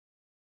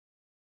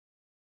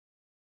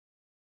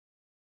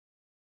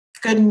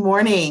Good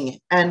morning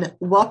and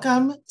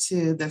welcome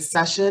to the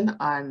session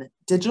on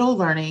digital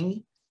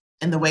learning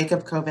in the wake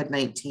of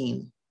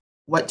COVID-19,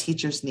 what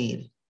teachers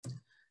need.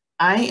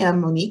 I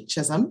am Monique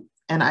Chism,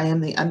 and I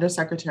am the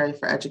Undersecretary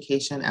for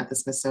Education at the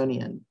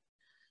Smithsonian.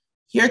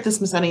 Here at the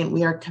Smithsonian,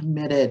 we are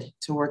committed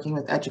to working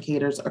with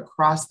educators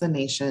across the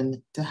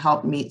nation to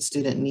help meet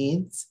student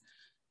needs,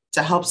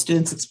 to help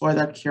students explore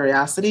their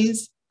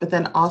curiosities, but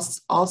then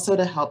also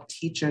to help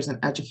teachers and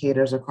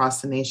educators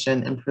across the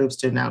nation improve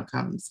student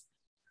outcomes.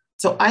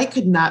 So I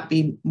could not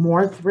be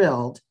more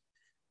thrilled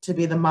to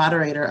be the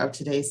moderator of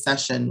today's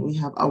session. We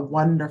have a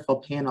wonderful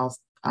panel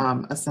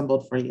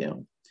assembled for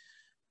you.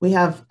 We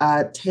have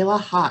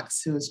Taylah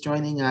Hawks, who is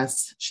joining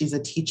us. She's a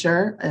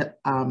teacher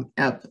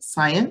of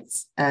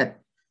science at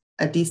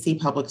a DC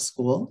public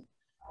school.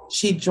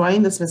 She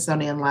joined the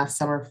Smithsonian last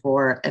summer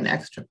for an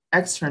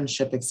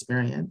externship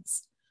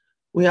experience.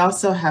 We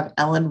also have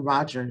Ellen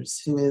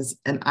Rogers, who is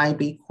an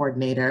IB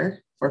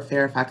coordinator for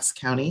Fairfax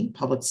County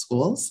Public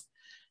Schools.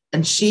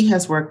 And she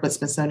has worked with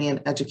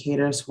Smithsonian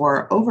educators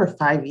for over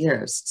 5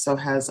 years, so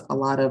has a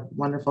lot of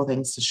wonderful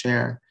things to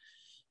share.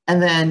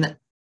 And then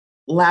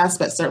last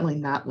but certainly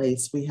not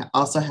least, we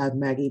also have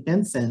Maggy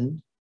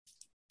Benson,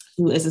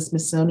 who is a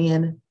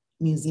Smithsonian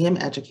museum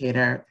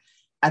educator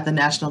at the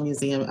National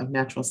Museum of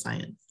Natural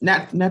Science.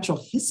 Natural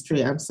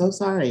History, I'm so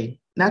sorry.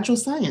 Natural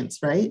Science,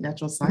 right?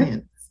 Natural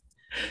Science.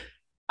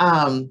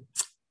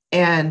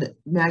 And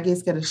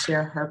Maggy's going to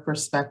share her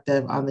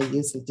perspective on the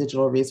use of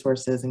digital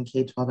resources in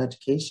K-12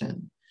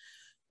 education.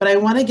 But I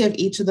want to give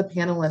each of the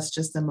panelists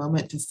just a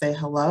moment to say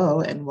hello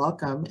and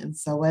welcome. And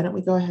so why don't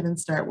we go ahead and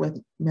start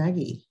with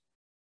Maggy?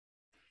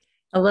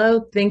 Hello,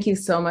 thank you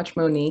so much,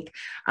 Monique.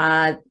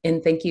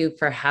 And thank you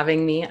for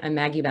having me. I'm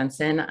Maggy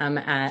Benson. I'm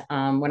at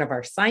one of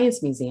our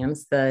science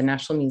museums, the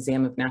National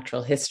Museum of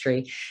Natural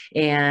History.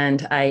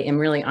 And I am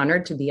really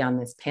honored to be on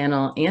this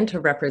panel and to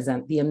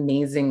represent the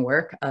amazing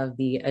work of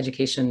the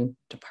education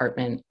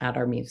department at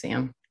our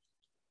museum.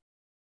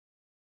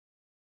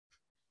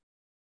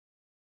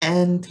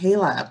 And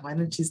Taylah, why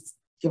don't you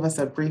give us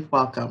a brief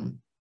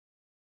welcome?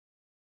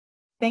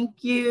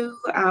 Thank you.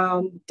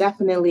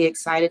 Definitely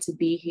excited to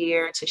be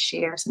here to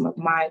share some of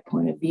my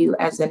point of view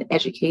as an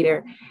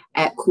educator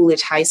at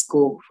Coolidge High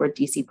School for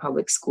DC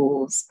Public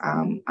Schools.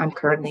 I'm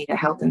currently a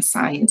health and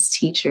science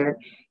teacher,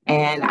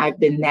 and I've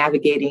been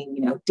navigating,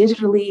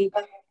 digitally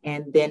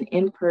and then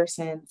in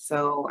person.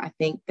 So I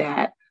think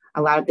that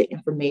a lot of the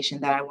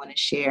information that I want to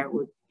share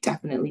would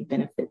definitely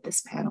benefit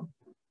this panel.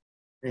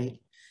 Great.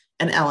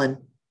 And Ellen.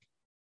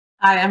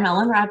 Hi, I'm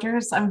Ellen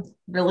Rogers. I'm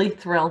really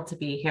thrilled to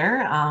be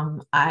here.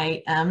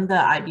 I am the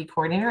IB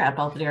coordinator at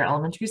Belvedere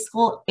Elementary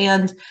School,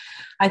 and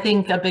I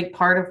think a big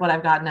part of what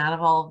I've gotten out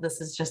of all of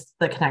this is just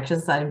the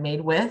connections that I've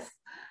made with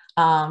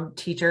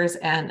teachers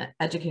and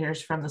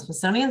educators from the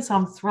Smithsonian. So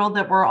I'm thrilled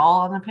that we're all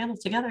on the panel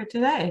together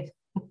today.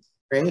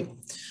 Great.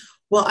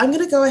 Well, I'm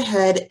going to go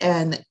ahead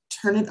and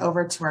turn it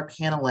over to our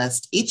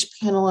panelists. Each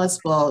panelist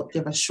will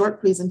give a short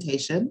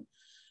presentation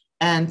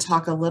and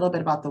talk a little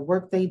bit about the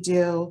work they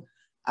do,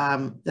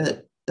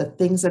 the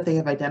things that they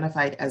have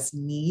identified as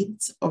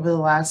needs over the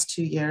last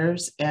 2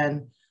 years,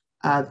 and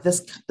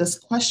this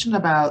question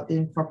about the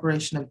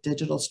incorporation of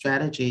digital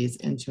strategies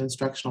into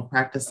instructional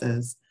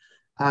practices.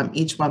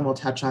 Each one will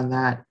touch on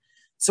that.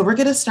 So we're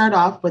going to start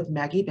off with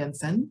Maggy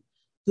Benson,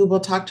 who will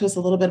talk to us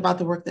a little bit about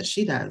the work that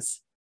she does.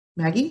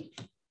 Maggy?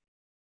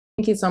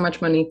 Thank you so much,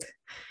 Monique.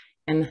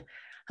 And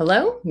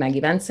hello,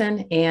 Maggy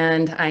Benson,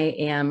 and I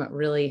am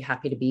really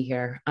happy to be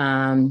here.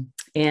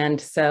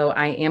 And so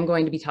I am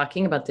going to be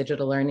talking about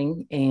digital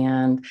learning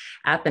and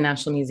at the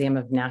National Museum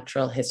of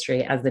Natural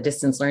History as the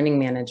distance learning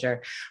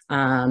manager,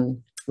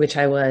 which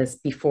I was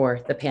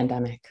before the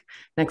pandemic.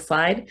 Next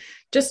slide.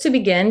 Just to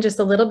begin, just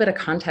a little bit of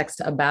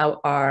context about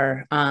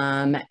our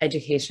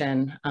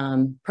education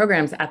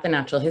programs at the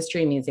Natural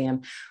History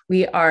Museum.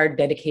 We are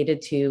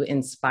dedicated to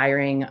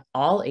inspiring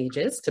all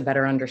ages to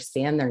better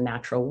understand their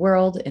natural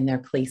world and their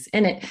place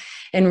in it,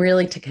 and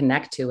really to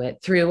connect to it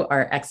through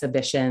our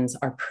exhibitions,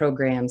 our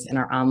programs, and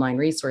our online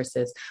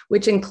resources,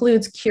 which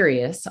includes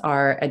Curious,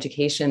 our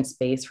education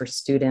space for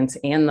students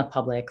and the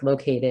public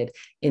located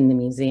in the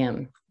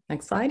museum.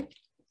 Next slide.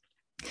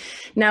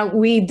 Now,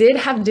 we did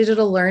have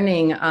digital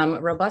learning,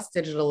 robust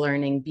digital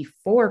learning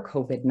before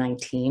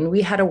COVID-19.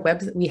 We have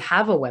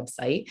a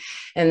website,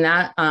 and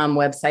that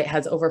website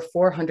has over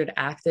 400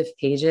 active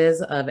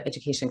pages of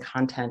education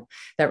content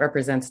that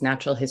represents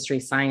natural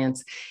history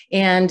science.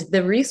 And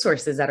the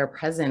resources that are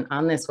present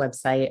on this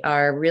website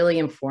are really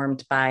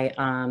informed by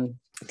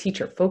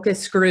teacher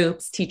focus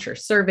groups, teacher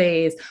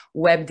surveys,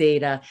 web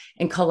data,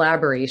 and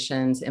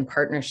collaborations and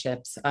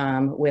partnerships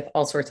with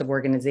all sorts of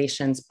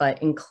organizations, but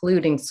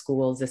including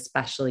schools,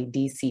 especially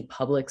DC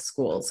public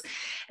schools.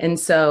 And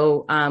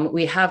so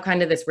we have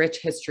kind of this rich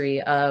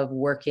history of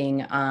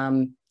working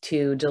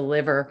to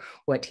deliver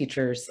what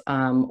teachers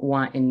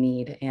want and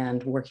need,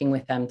 and working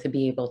with them to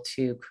be able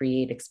to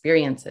create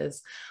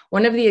experiences.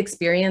 One of the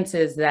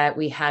experiences that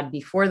we had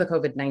before the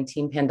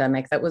COVID-19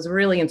 pandemic that was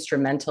really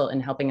instrumental in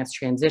helping us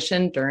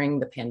transition during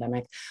the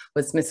pandemic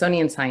was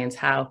Smithsonian Science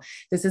How.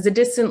 This is a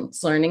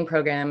distance learning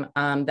program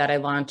that I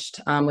launched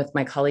with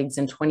my colleagues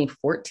in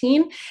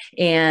 2014,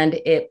 and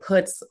it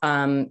puts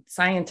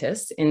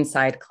scientists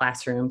inside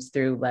classrooms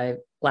through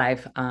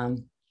live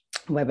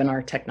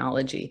webinar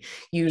technology,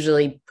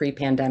 usually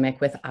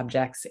pre-pandemic, with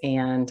objects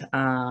and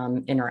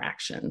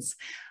interactions.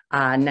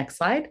 Next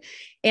slide.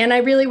 And I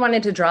really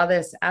wanted to draw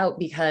this out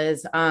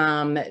because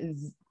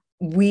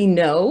we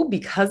know,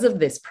 because of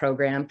this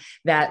program,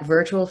 that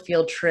virtual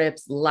field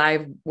trips,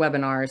 live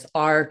webinars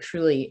are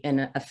truly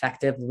an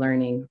effective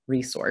learning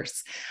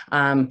resource.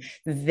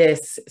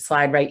 This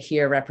slide right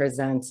here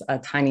represents a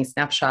tiny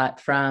snapshot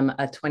from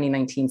a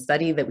 2019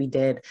 study that we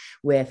did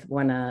with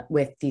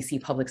DC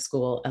Public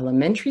School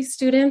elementary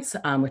students,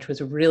 which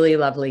was really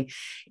lovely.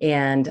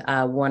 And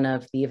one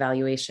of the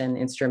evaluation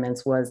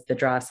instruments was the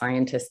Draw a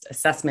Scientist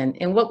assessment.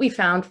 And what we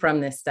found from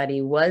this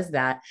study was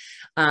that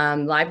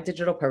live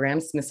digital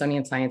programs, Smithsonian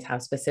Science How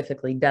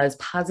specifically, does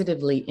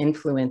positively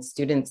influence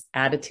students'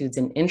 attitudes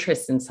and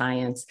interests in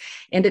science.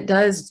 And it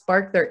does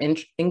spark their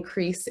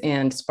increase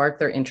and spark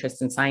their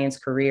interest in science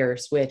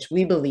careers, which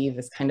we believe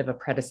is kind of a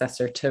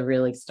predecessor to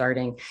really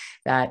starting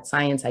that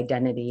science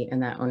identity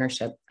and that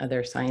ownership of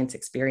their science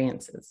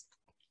experiences.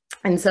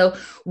 And so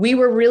we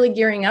were really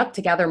gearing up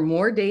to gather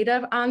more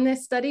data on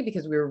this study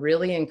because we were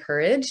really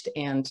encouraged.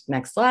 And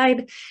next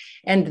slide.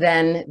 And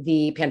then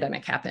the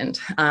pandemic happened.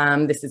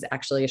 This is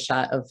actually a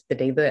shot of the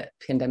day the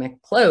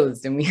pandemic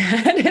closed, and we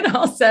had it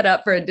all set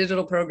up for a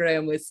digital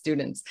program with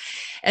students.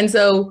 And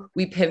so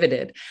we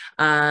pivoted.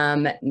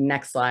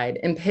 Next slide.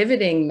 And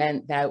pivoting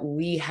meant that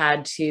we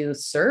had to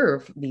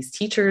serve these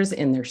teachers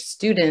and their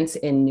students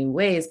in new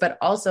ways, but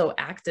also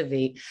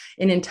activate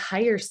an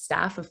entire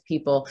staff of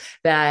people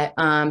that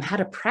had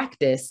a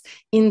practice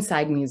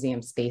inside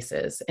museum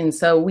spaces. And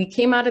so we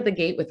came out of the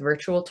gate with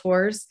virtual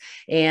tours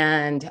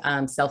and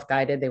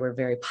self-guided. They were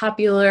very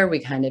popular.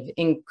 We kind of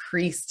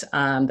increased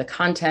the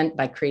content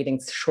by creating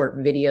short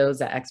videos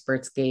that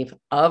experts gave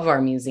of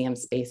our museum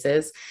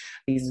spaces,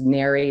 these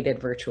narrated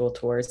virtual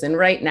tours. And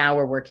right now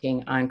we're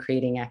working on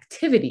creating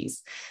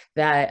activities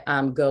that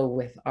go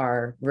with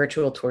our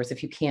virtual tours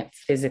if you can't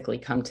physically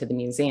come to the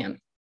museum.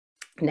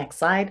 Next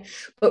slide.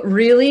 But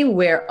really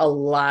where a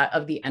lot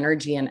of the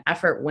energy and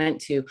effort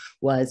went to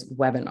was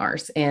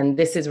webinars. And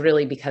this is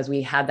really because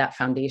we had that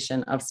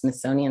foundation of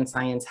Smithsonian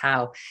Science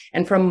How.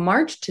 And from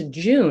March to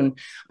June,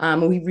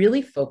 we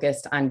really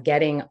focused on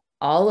getting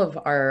all of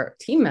our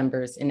team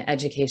members in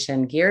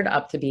education geared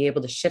up to be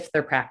able to shift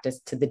their practice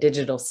to the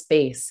digital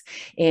space.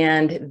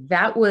 And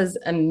that was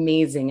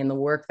amazing. And the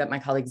work that my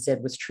colleagues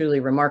did was truly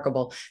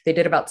remarkable. They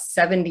did about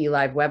 70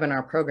 live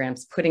webinar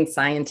programs, putting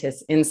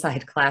scientists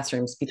inside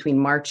classrooms between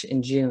March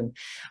and June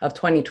of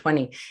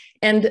 2020.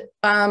 And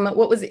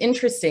what was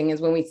interesting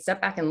is when we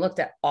stepped back and looked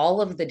at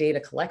all of the data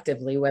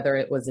collectively, whether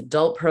it was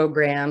adult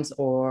programs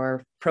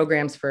or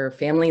programs for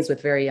families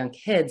with very young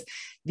kids,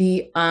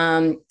 the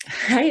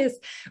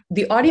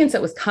audience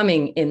that was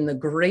coming in the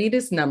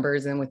greatest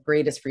numbers and with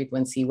greatest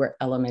frequency were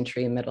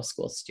elementary and middle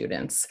school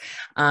students.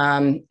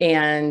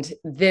 And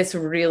this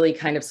really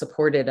kind of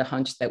supported a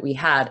hunch that we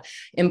had,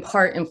 in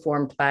part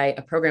informed by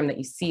a program that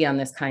you see on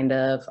this kind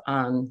of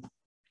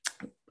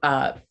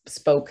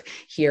spoke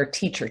here,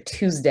 Teacher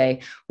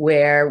Tuesday,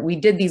 where we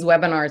did these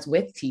webinars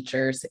with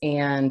teachers,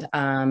 and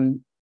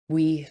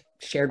we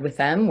shared with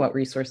them what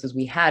resources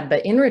we had,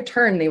 but in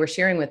return, they were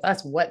sharing with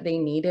us what they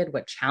needed,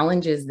 what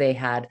challenges they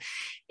had.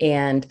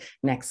 And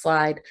next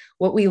slide,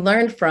 what we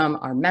learned from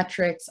our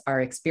metrics,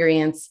 our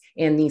experience,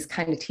 and these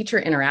kind of teacher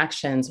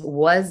interactions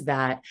was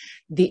that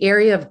the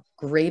area of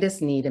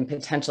greatest need and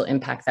potential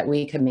impact that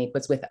we could make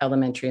was with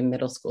elementary and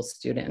middle school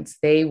students.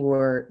 They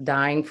were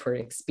dying for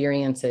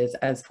experiences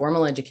as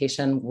formal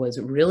education was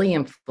really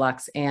in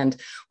flux. And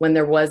when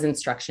there was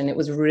instruction, it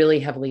was really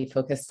heavily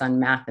focused on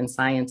math and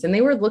science. And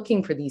they were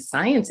looking for these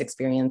science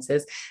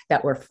experiences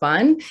that were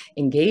fun,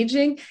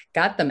 engaging,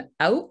 got them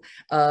out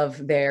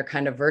of their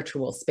kind of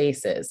virtual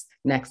spaces.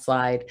 Next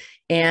slide.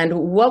 And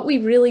what we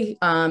really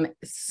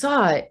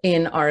saw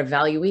in our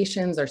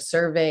evaluations, our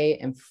survey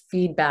and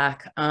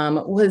feedback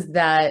was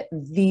that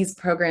these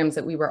programs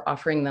that we were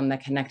offering them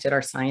that connected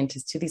our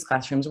scientists to these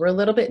classrooms were a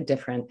little bit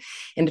different,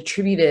 and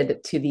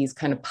attributed to these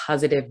kind of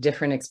positive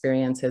different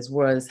experiences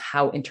was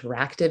how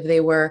interactive they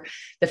were,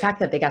 the fact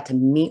that they got to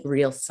meet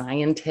real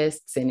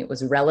scientists and it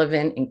was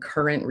relevant in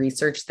current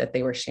research that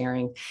they were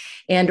sharing,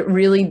 and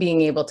really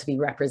being able to be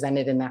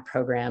represented in that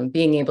program,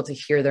 being able to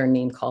hear their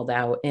name called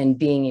out, and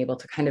being able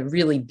to kind of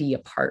really be a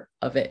part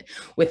of it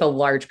with a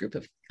large group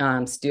of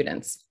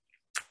students.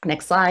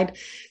 Next slide.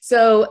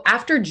 So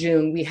after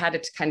June, we had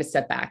to kind of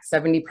step back,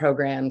 70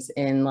 programs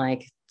in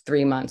like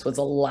 3 months was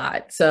a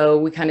lot. So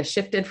we kind of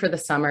shifted for the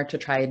summer to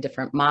try a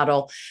different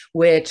model,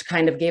 which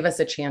kind of gave us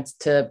a chance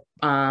to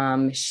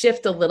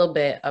shift a little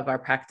bit of our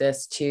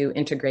practice to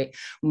integrate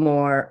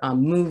more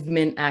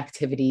movement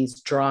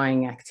activities,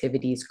 drawing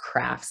activities,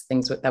 crafts,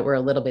 things that were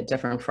a little bit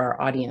different for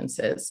our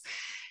audiences.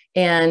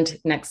 And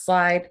next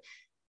slide.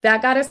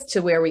 That got us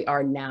to where we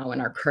are now in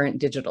our current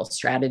digital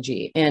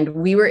strategy. And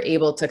we were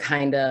able to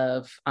kind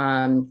of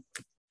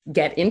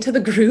get into the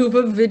groove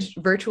of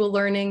virtual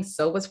learning.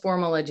 So was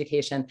formal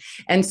education.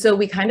 And so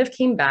we kind of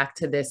came back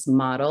to this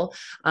model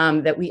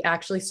that we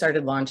actually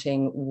started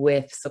launching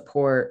with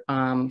support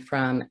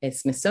from a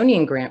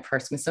Smithsonian grant for our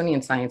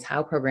Smithsonian Science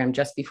How program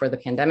just before the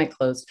pandemic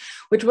closed,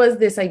 which was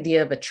this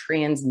idea of a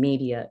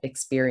transmedia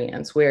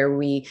experience where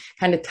we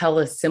kind of tell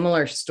a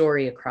similar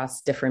story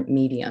across different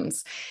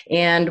mediums.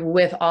 And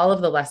with all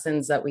of the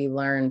lessons that we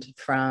learned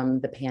from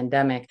the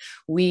pandemic,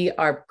 we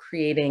are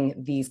creating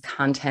these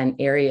content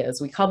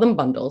areas. We call them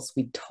bundles.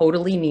 We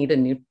totally need a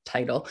new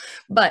title,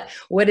 but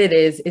what it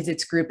is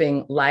it's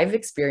grouping live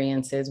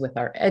experiences with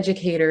our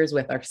educators,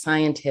 with our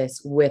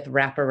scientists, with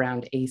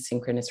wraparound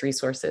asynchronous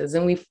resources.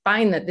 And we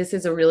find that this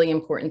is a really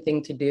important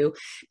thing to do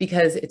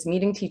because it's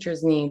meeting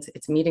teachers' needs,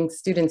 it's meeting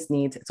students'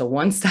 needs, it's a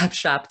one-stop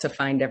shop to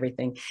find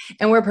everything.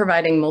 And we're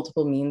providing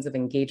multiple means of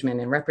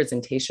engagement and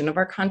representation of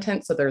our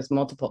content, so there's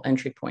multiple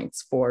entry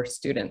points for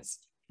students.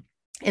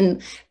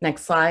 And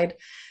next slide.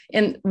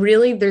 And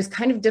really, there's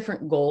kind of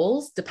different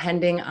goals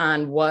depending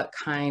on what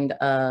kind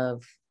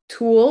of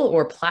tool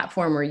or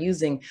platform we're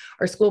using.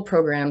 Our school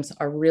programs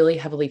are really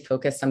heavily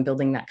focused on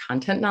building that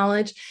content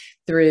knowledge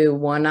through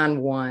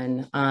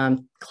one-on-one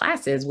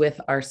classes with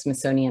our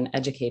Smithsonian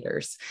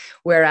educators.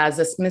 Whereas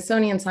the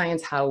Smithsonian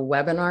Science How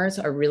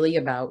webinars are really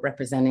about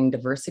representing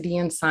diversity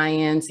in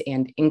science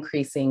and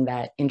increasing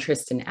that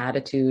interest and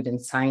attitude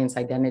and science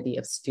identity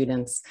of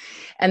students.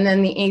 And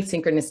then the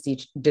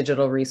asynchronous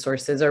digital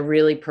resources are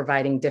really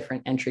providing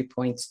different entry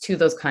points to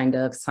those kind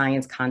of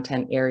science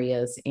content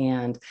areas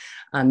and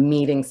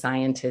meeting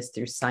scientists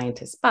through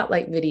scientist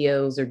spotlight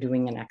videos or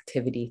doing an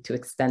activity to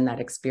extend that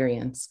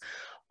experience.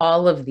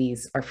 All of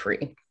these are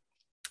free.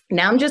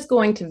 Now I'm just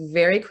going to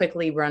very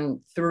quickly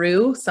run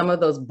through some of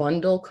those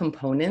bundle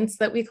components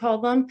that we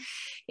call them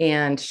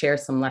and share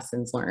some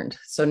lessons learned.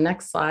 So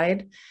next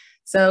slide.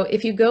 So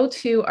if you go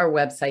to our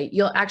website,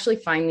 you'll actually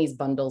find these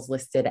bundles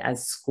listed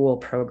as school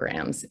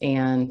programs.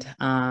 And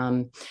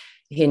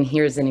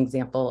here's an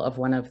example of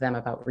one of them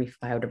about reef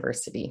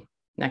biodiversity.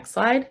 Next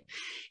slide.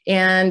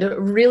 And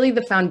really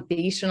the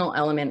foundational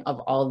element of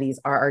all these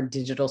are our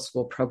digital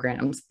school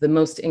programs. The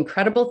most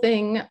incredible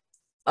thing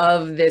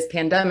of this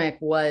pandemic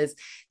was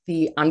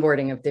the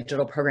onboarding of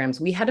digital programs.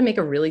 We had to make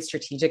a really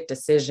strategic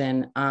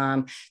decision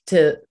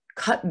to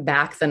cut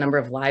back the number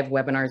of live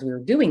webinars we were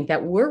doing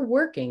that were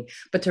working,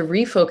 but to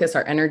refocus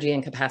our energy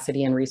and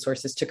capacity and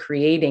resources to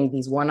creating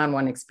these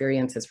one-on-one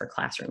experiences for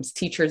classrooms.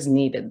 Teachers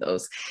needed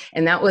those.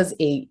 And that was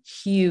a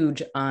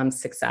huge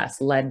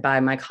success led by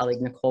my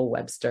colleague, Nicole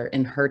Webster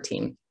and her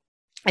team.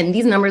 And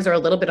these numbers are a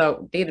little bit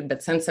outdated,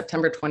 but since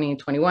September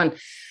 2021,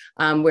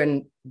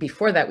 when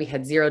before that we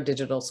had 0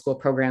 digital school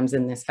programs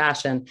in this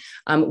fashion,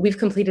 we've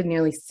completed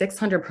nearly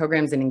 600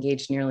 programs and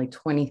engaged nearly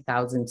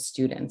 20,000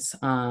 students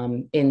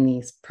in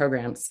these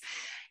programs.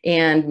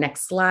 And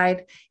next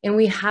slide. And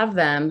we have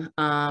them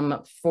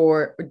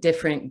for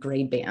different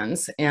grade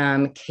bands,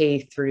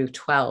 K through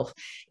 12.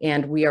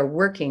 And we are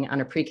working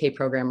on a pre-K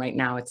program right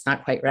now. It's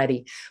not quite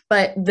ready,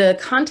 but the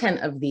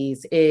content of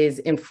these is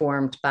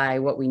informed by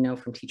what we know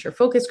from teacher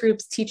focus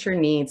groups, teacher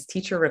needs,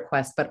 teacher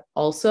requests, but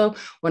also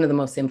one of the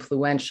most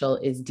influential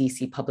is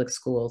DC Public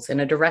Schools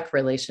and a direct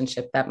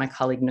relationship that my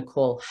colleague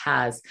Nicole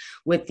has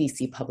with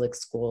DC Public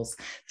Schools.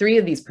 3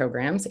 of these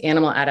programs,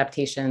 Animal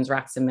Adaptations,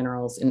 Rocks and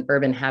Minerals, and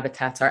Urban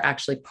Habitats, are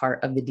actually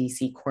part of the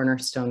DC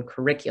Cornerstone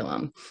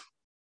curriculum.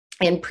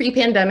 And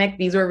pre-pandemic,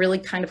 these were really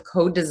kind of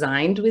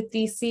co-designed with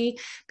DC.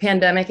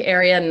 Pandemic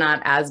area,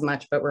 not as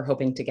much, but we're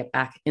hoping to get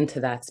back into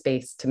that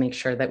space to make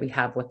sure that we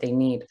have what they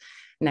need.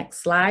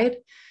 Next slide.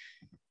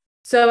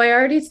 So I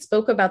already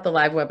spoke about the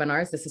live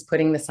webinars. This is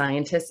putting the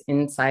scientists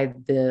inside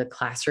the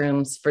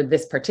classrooms for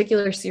this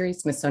particular series,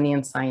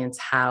 Smithsonian Science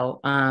How.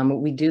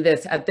 We do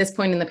this at this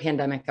point in the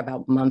pandemic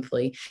about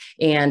monthly,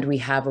 and we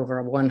have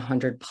over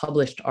 100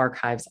 published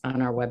archives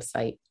on our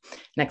website.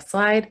 Next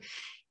slide.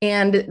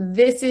 And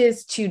this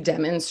is to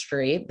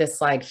demonstrate, this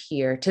slide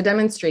here, to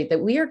demonstrate that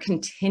we are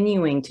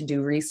continuing to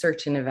do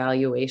research and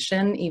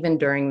evaluation even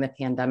during the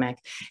pandemic.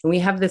 And we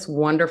have this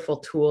wonderful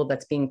tool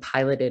that's being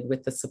piloted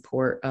with the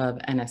support of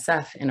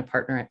NSF and a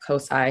partner at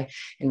COSI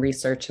in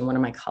research and one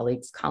of my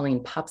colleagues,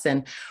 Colleen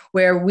Popson,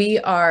 where we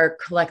are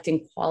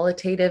collecting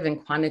qualitative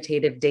and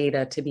quantitative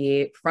data to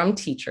be from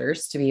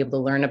teachers to be able to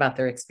learn about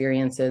their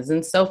experiences.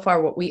 And so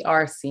far what we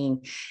are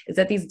seeing is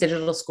that these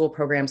digital school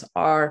programs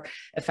are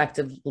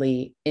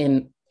effectively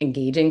in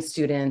engaging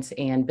students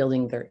and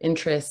building their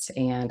interests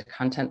and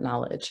content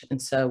knowledge.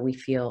 And so we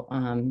feel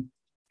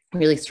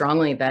really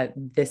strongly that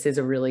this is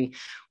a really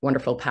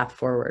wonderful path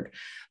forward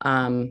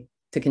to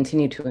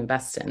continue to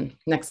invest in.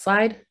 Next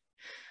slide.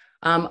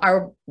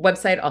 Our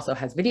website also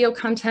has video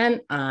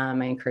content. I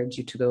encourage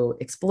you to go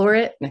explore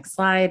it. Next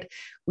slide.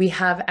 We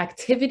have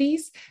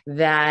activities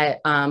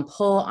that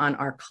pull on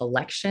our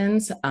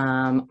collections,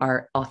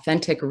 our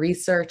authentic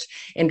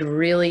research, and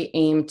really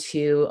aim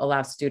to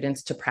allow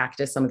students to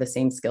practice some of the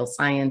same skills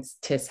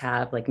scientists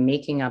have, like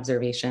making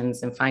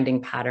observations and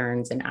finding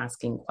patterns and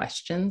asking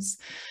questions.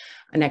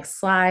 Next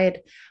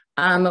slide.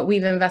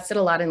 We've invested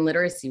a lot in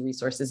literacy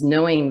resources,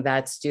 knowing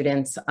that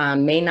students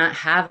may not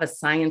have a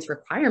science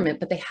requirement,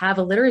 but they have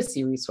a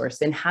literacy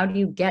resource. And how do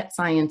you get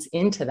science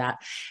into that?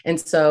 And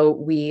so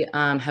we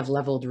have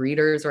leveled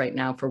readers right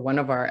now for one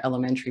of our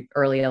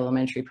early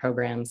elementary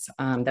programs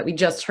that we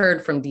just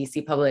heard from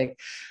DC Public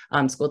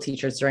School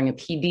teachers during a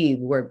PD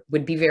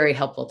would be very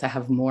helpful to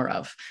have more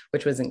of,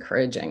 which was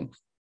encouraging.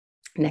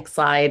 Next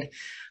slide.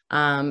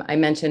 I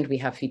mentioned we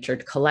have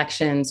featured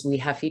collections. We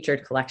have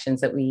featured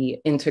collections that we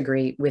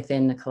integrate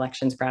within the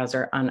collections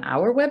browser on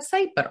our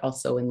website, but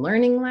also in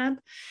Learning Lab.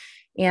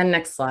 And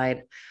next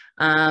slide.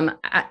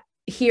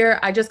 Here,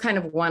 I just kind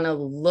of want to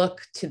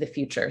look to the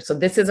future. So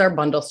this is our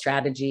bundle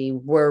strategy.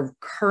 We're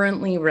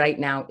currently right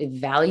now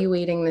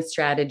evaluating the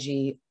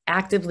strategy,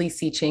 actively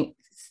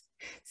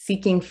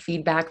seeking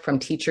feedback from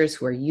teachers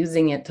who are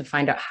using it to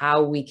find out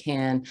how we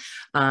can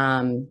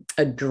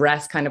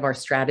address kind of our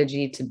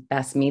strategy to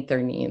best meet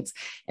their needs.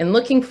 And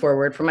looking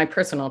forward, from my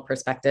personal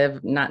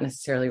perspective, not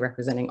necessarily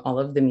representing all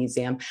of the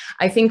museum,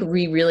 I think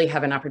we really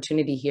have an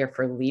opportunity here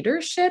for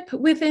leadership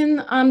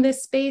within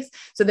this space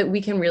so that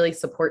we can really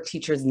support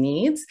teachers'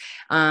 needs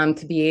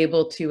to be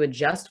able to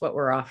adjust what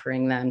we're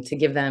offering them, to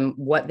give them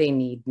what they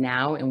need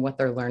now and what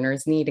their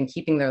learners need, and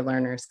keeping their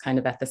learners kind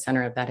of at the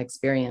center of that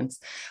experience.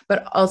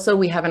 But also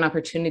we have an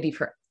opportunity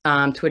for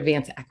to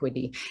advance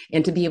equity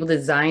and to be able to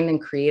design and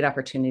create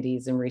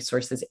opportunities and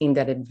resources aimed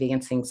at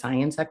advancing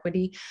science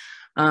equity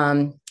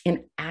and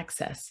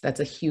access. That's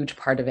a huge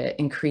part of it,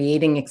 in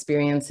creating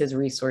experiences,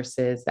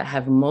 resources that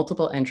have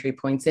multiple entry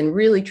points and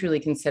really truly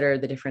consider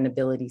the different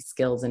abilities,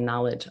 skills, and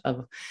knowledge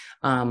of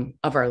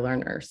our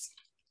learners.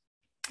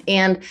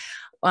 And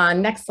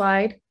next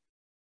slide.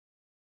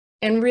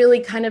 And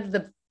really kind of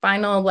the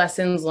final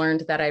lessons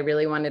learned that I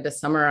really wanted to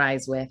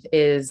summarize with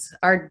is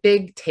our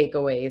big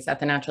takeaways at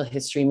the Natural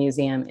History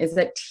Museum is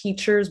that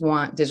teachers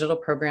want digital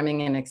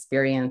programming and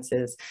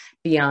experiences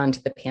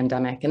beyond the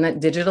pandemic, and that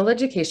digital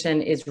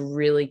education is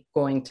really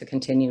going to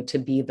continue to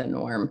be the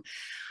norm.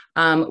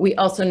 We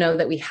also know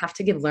that we have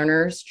to give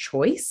learners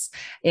choice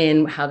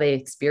in how they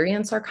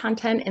experience our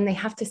content, and they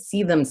have to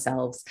see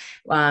themselves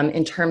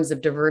in terms of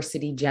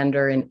diversity,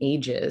 gender, and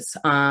ages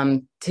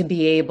to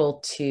be able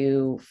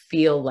to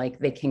feel like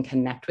they can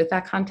connect with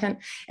that content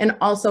and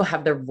also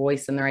have their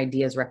voice and their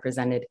ideas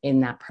represented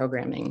in that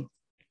programming.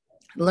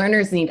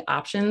 Learners need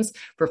options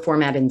for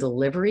format and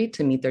delivery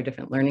to meet their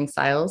different learning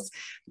styles.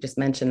 I just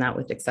mentioned that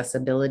with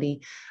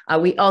accessibility.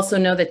 We also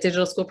know that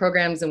digital school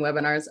programs and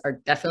webinars are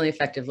definitely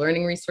effective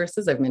learning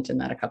resources. I've mentioned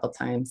that a couple of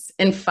times.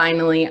 And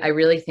finally, I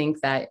really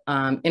think that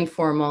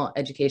informal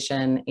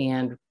education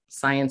and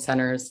science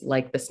centers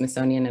like the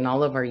Smithsonian and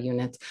all of our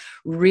units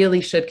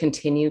really should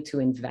continue to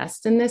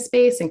invest in this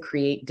space and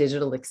create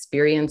digital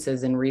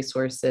experiences and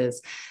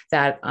resources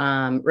that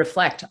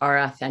reflect our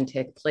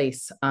authentic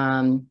place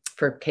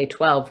for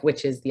K-12,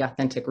 which is the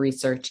authentic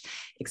research,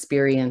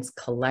 experience,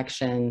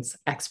 collections,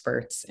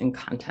 experts, and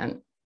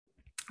content.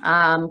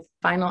 I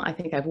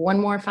think I have one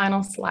more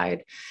final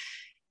slide.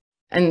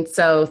 And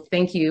so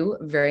thank you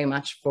very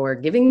much for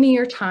giving me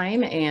your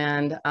time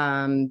and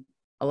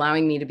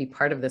allowing me to be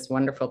part of this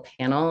wonderful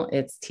panel.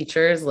 It's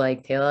teachers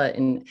like Taylah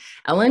and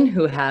Ellen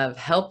who have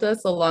helped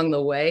us along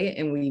the way,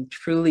 and we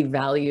truly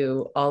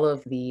value all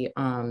of the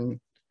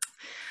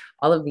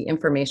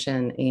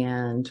information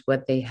and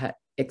what they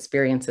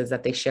experiences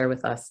that they share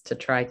with us to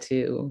try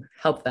to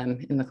help them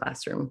in the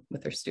classroom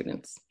with their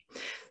students.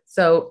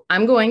 So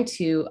I'm going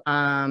to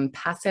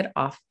pass it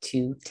off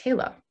to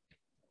Taylah.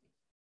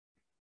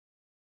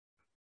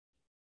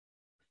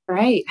 All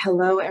right,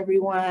 hello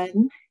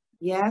everyone.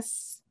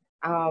 Yes,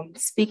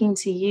 speaking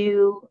to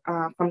you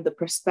from the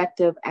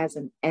perspective as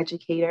an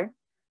educator,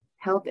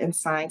 Health and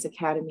Science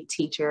Academy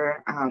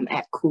teacher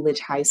at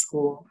Coolidge High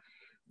School.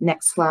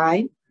 Next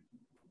slide.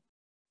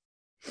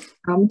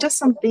 Just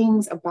some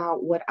things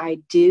about what I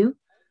do.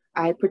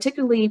 I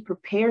particularly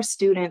prepare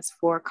students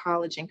for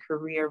college and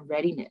career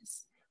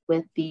readiness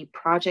with the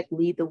Project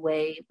Lead the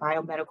Way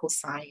Biomedical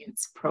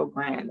Science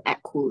program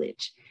at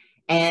Coolidge.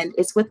 And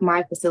it's with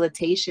my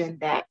facilitation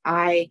that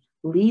I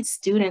lead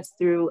students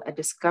through a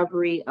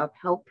discovery of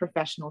health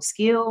professional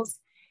skills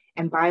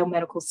and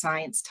biomedical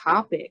science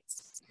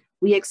topics.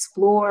 We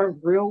explore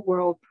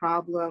real-world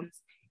problems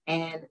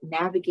and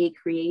navigate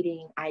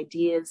creating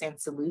ideas and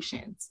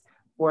solutions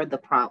for the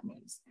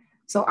problems.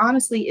 So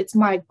honestly, it's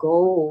my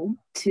goal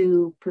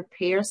to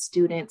prepare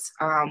students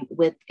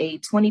with a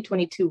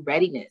 2022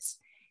 readiness.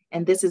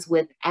 And this is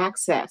with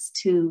access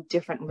to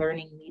different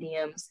learning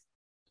mediums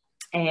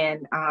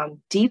and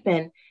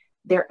deepen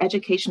their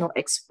educational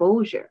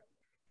exposure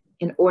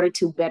in order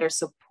to better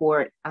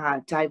support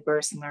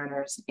diverse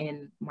learners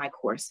in my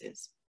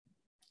courses.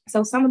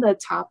 So some of the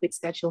topics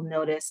that you'll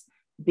notice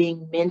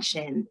being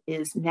mentioned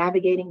is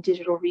navigating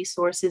digital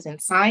resources in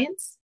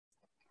science,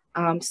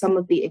 some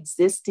of the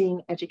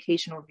existing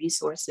educational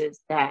resources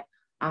that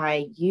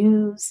I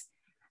use,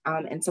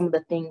 and some of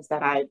the things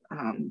that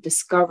I've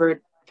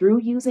discovered through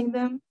using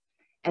them,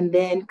 and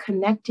then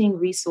connecting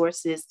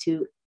resources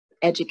to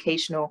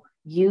educational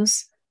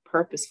use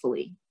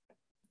purposefully.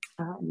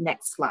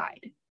 Next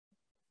slide.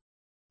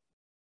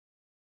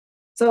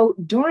 So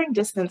during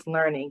distance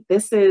learning,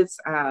 this is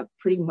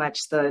pretty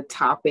much the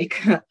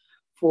topic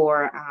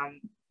for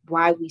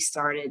why we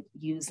started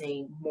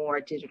using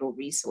more digital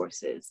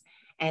resources.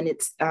 And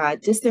it's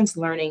distance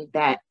learning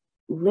that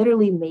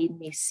literally made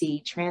me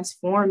see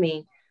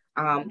transforming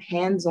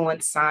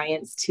hands-on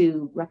science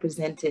to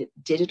represent it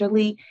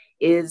digitally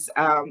is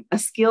a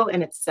skill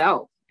in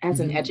itself as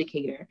an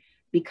educator,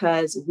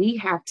 because we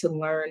have to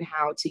learn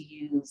how to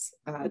use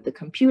the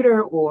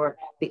computer or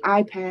the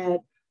iPad.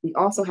 We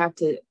also have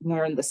to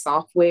learn the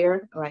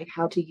software, like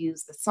how to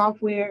use the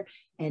software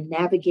and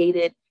navigate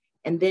it,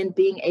 and then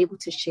being able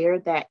to share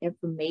that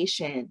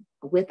information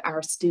with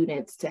our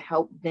students to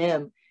help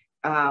them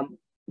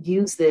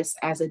use this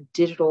as a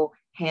digital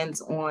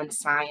hands-on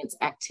science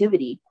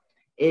activity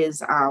is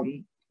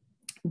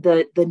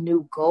the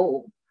new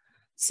goal.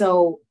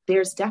 So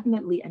there's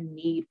definitely a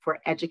need for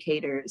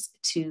educators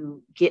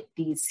to get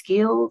these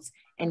skills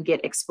and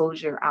get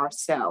exposure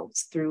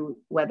ourselves through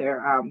whether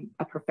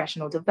a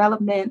professional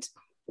development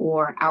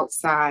or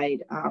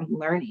outside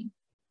learning.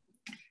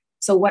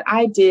 So what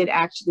I did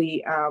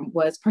actually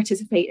was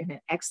participate in an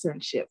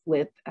externship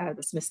with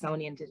the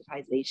Smithsonian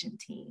Digitization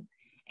team.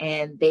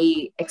 And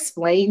they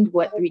explained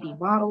what 3D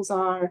models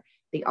are.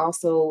 They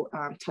also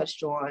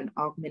touched on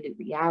augmented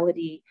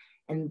reality.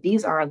 And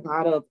these are a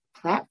lot of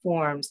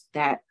platforms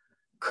that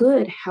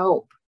could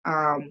help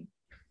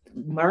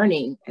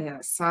learning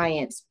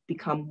science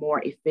become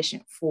more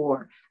efficient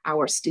for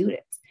our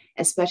students,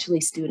 especially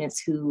students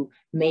who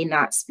may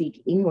not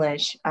speak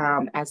English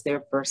as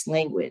their first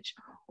language,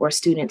 or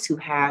students who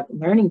have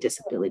learning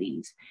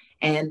disabilities.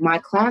 And my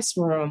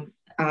classroom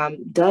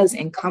does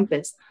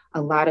encompass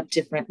a lot of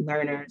different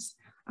learners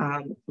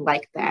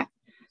like that.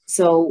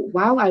 So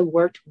while I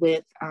worked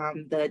with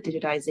the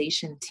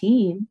digitization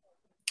team,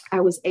 I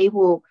was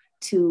able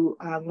to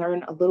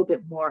learn a little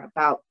bit more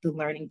about the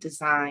learning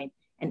design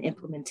and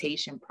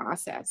implementation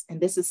process. And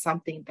this is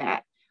something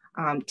that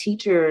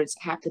teachers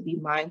have to be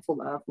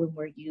mindful of when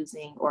we're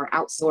using or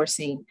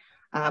outsourcing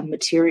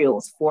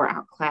materials for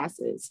our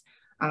classes.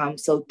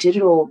 So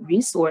digital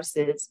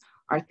resources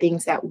are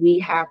things that we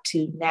have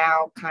to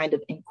now kind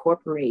of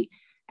incorporate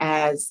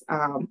as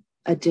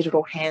a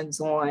digital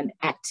hands-on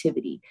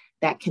activity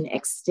that can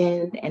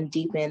extend and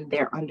deepen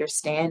their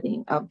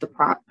understanding of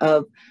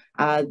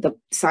the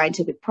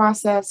scientific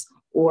process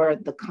or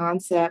the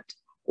concept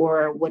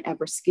or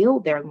whatever skill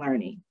they're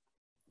learning.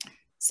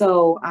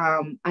 So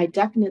I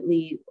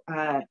definitely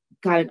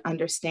got an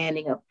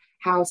understanding of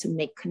how to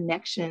make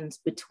connections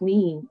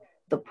between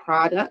the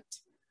product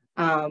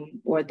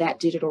or that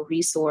digital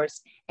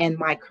resource and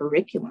my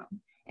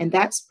curriculum. And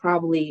that's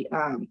probably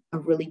a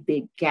really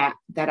big gap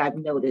that I've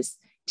noticed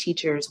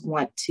teachers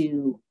want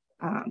to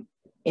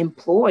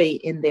employ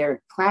in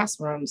their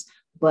classrooms,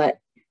 but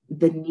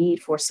the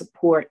need for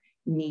support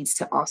needs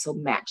to also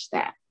match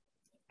that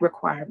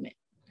requirement.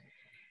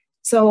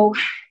 So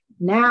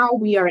now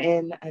we are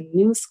in a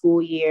new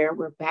school year,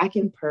 we're back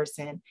in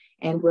person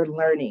and we're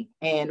learning.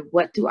 And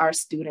what do our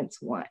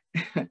students want?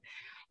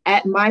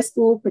 At my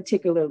school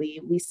particularly,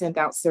 we sent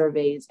out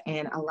surveys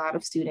and a lot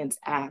of students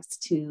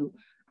asked to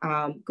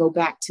go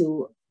back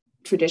to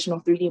traditional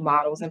 3D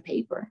models and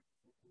paper.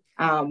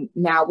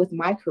 Now with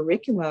my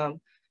curriculum,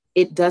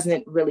 it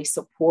doesn't really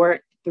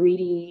support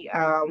 3D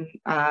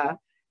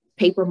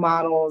paper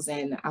models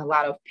and a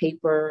lot of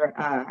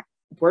paper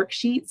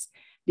worksheets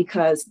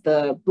because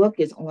the book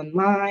is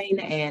online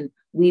and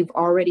we've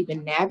already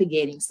been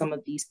navigating some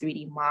of these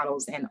 3D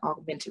models and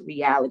augmented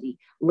reality,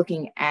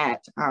 looking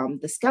at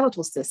the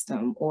skeletal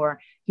system or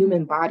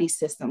human body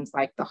systems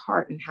like the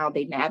heart and how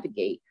they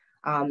navigate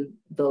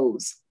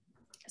those.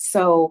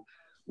 So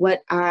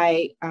what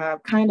I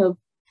kind of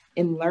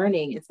am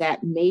learning is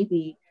that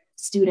maybe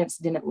students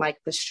didn't like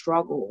the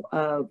struggle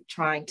of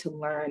trying to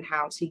learn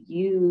how to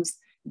use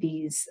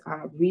these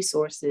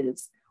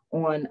resources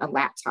on a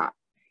laptop.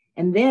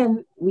 And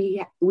then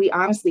we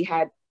honestly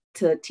had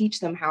to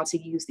teach them how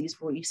to use these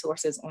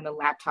resources on a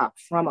laptop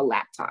from a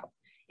laptop.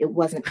 It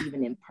wasn't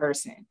even in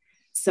person.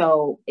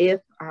 So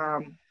if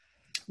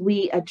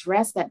we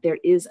address that there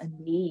is a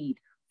need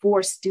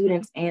for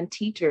students and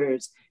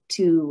teachers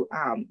to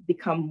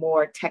become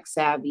more tech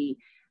savvy,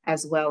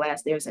 as well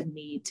as there's a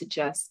need to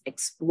just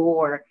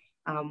explore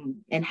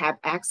and have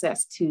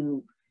access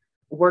to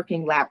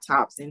working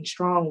laptops and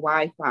strong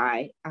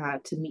Wi-Fi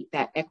to meet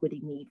that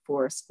equity need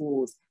for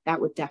schools, that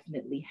would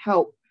definitely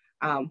help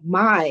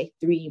my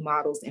 3D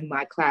models in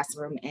my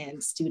classroom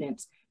and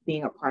students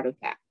being a part of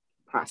that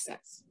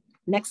process.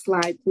 Next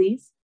slide,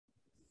 please.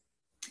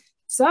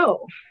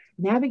 So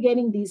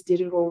navigating these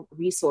digital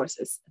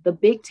resources, the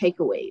big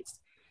takeaways.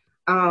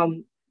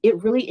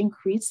 it really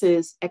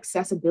increases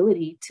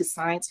accessibility to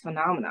science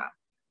phenomena.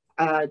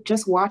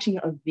 Just watching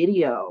a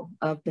video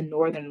of the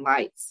Northern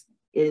Lights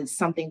is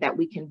something that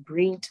we can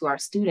bring to our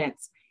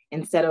students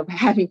instead of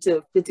having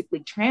to physically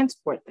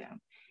transport them.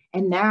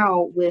 And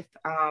now with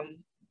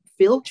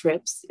field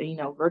trips,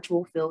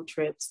 virtual field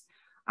trips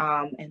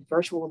and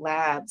virtual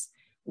labs,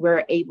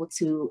 we're able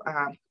to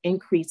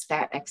increase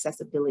that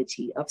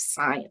accessibility of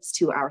science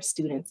to our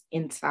students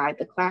inside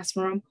the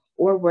classroom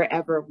or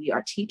wherever we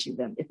are teaching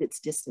them, if it's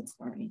distance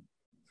learning.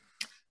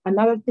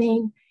 Another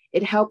thing,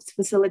 it helps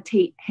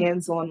facilitate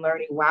hands-on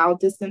learning while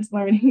distance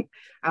learning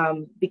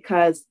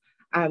because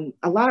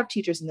a lot of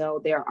teachers know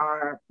there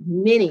are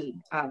many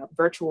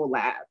virtual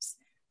labs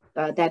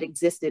that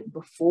existed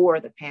before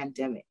the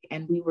pandemic,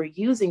 and we were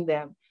using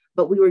them,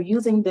 but we were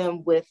using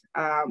them with,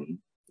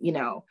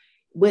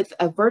 with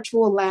a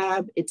virtual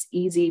lab, it's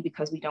easy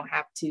because we don't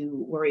have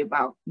to worry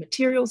about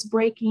materials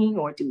breaking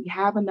or do we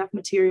have enough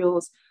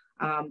materials?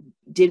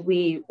 Did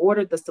we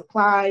order the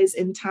supplies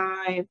in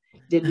time?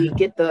 Did we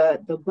get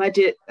the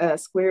budget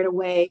squared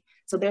away?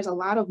 So there's a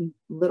lot of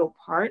little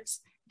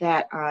parts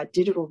that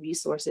digital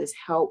resources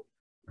help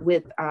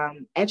with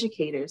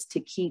educators to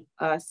keep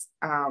us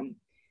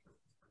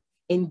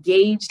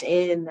engaged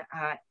in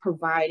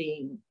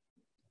providing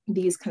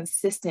these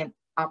consistent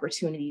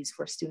opportunities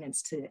for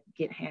students to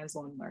get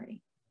hands-on learning.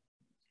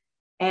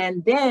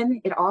 And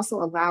then it also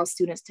allows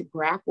students to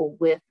grapple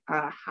with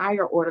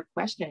higher order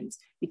questions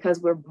because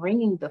we're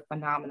bringing the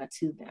phenomena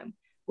to them.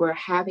 We're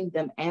having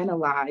them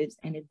analyze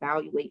and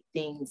evaluate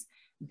things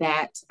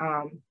that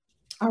are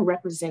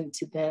represented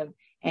to them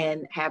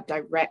and have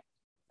direct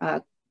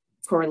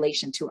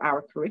correlation to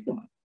our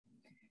curriculum.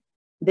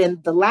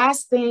 Then the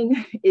last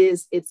thing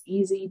is it's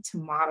easy to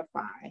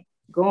modify.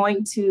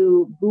 Going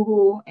to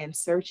Google and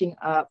searching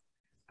up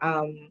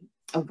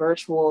a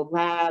virtual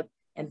lab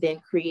and then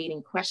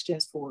creating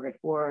questions for it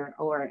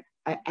or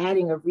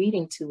adding a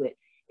reading to it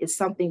is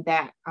something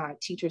that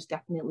teachers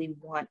definitely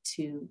want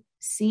to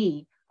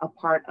see a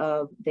part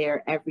of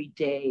their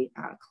everyday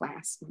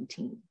class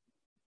routine.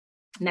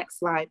 Next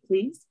slide,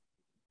 please.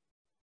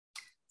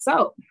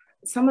 So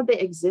some of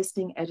the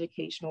existing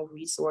educational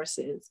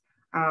resources,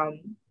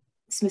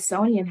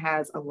 Smithsonian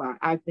has a lot.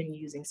 I've been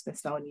using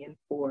Smithsonian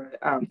for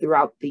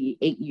throughout the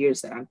 8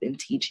 years that I've been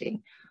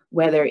teaching,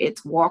 whether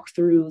it's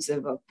walkthroughs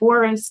of a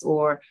forest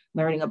or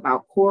learning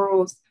about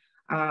corals.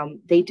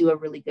 They do a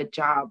really good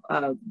job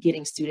of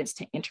getting students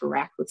to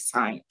interact with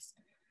science.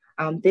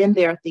 Then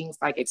there are things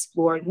like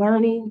explored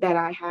learning that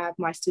I have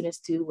my students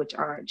do, which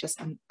are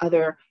just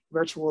other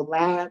virtual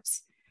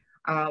labs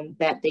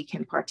that they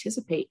can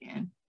participate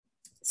in.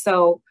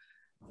 So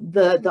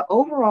the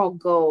overall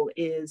goal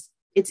is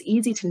it's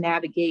easy to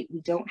navigate.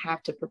 We don't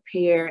have to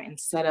prepare and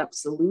set up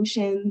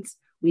solutions.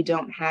 We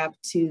don't have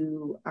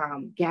to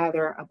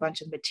gather a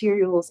bunch of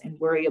materials and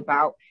worry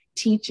about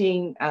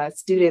teaching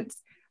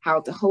students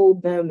how to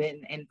hold them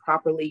and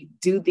properly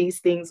do these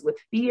things with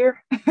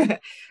fear.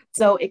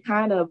 So it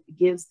kind of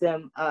gives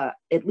them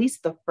at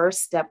least the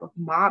first step of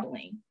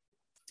modeling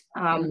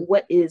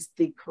what is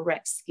the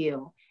correct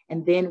skill.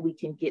 And then we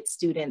can get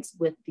students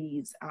with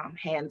these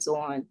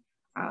hands-on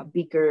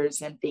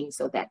beakers and things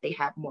so that they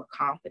have more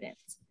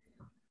confidence.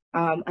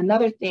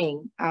 Another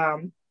thing,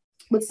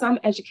 with some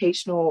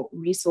educational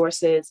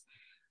resources,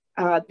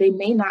 they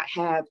may not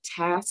have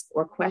tasks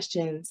or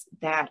questions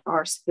that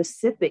are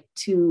specific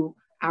to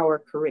our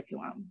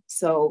curriculum.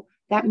 So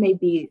that may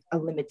be a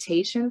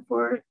limitation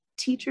for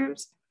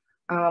teachers.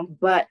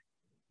 But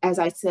as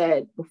I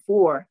said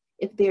before,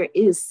 if there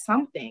is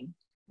something,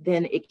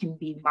 then it can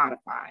be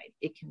modified,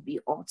 it can be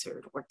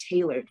altered or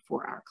tailored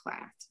for our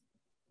class.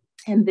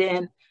 And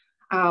then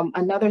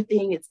another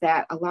thing is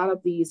that a lot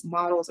of these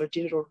models or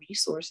digital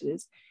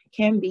resources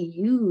can be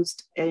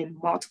used in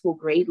multiple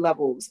grade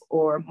levels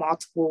or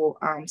multiple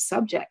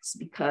subjects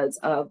because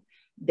of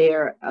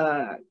their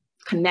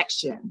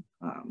connection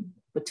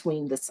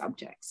between the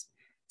subjects.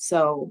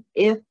 So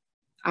if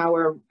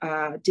our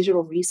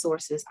digital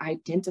resources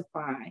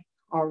identify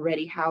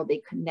already how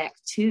they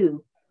connect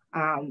to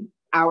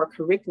our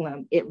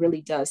curriculum, it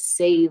really does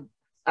save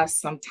us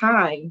some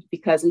time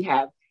because we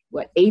have,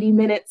 80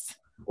 minutes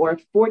or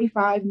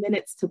 45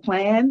 minutes to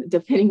plan,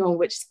 depending on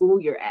which school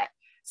you're at.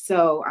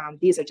 So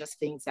these are just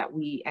things that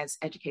we as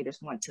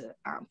educators want to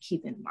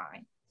keep in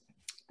mind.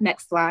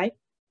 Next slide.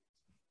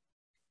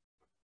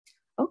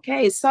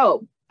 Okay,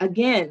 so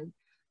again,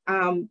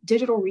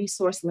 digital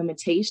resource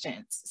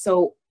limitations.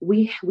 So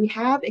we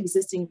have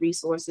existing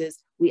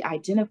resources, we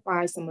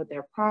identify some of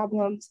their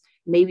problems.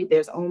 Maybe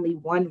there's only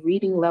one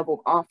reading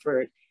level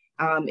offered.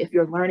 If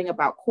you're learning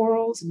about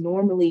corals,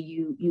 normally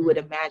you would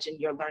imagine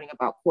you're learning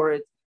about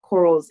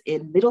corals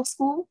in middle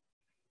school,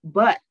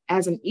 but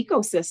as an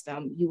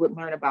ecosystem, you would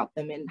learn about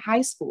them in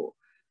high school.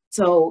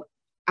 So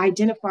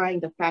identifying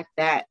the fact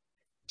that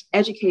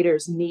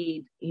educators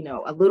need,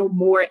 a little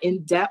more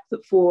in depth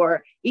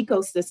for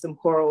ecosystem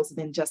corals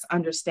than just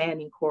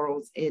understanding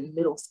corals in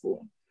middle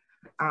school.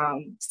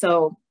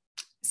 So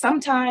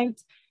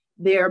sometimes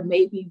there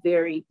may be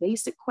very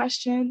basic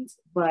questions,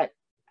 but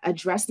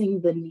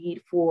addressing the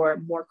need for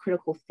more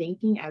critical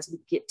thinking as we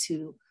get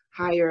to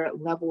higher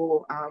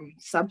level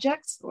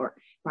subjects or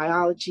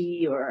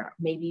biology or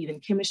maybe even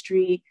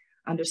chemistry,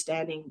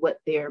 understanding what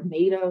they're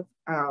made of,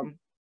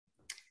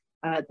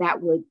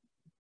 that would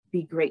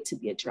be great to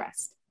be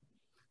addressed.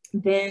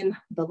 Then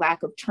the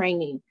lack of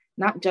training,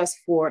 not just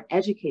for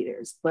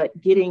educators, but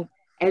getting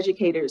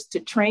educators to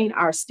train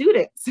our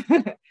students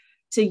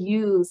to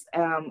use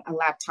a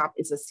laptop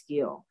is a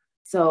skill.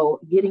 So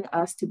getting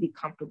us to be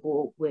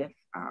comfortable with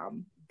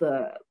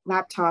the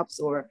laptops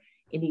or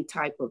any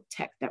type of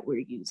tech that we're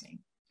using.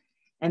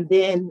 And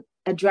then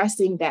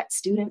addressing that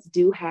students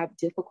do have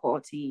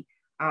difficulty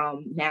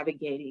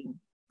navigating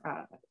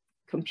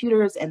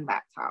computers and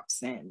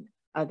laptops and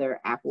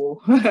other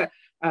Apple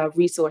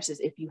resources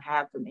if you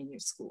have them in your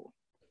school.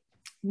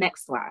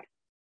 Next slide.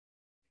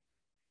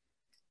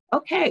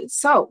 Okay,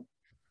 so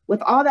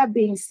with all that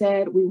being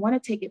said, we want to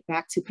take it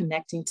back to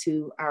connecting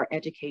to our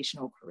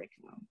educational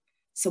curriculum.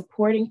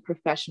 Supporting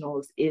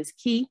professionals is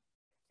key,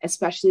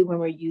 especially when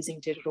we're using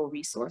digital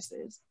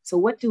resources. So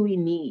what do we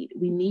need?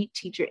 We need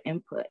teacher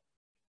input,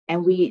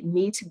 and we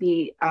need to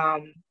be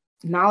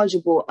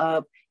knowledgeable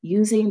of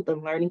using the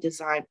learning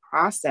design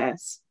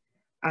process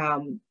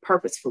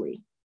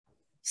purposefully.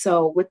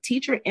 So with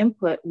teacher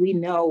input, we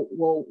know,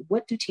 well,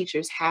 what do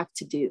teachers have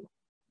to do?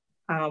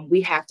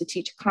 We have to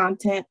teach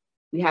content.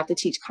 We have to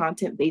teach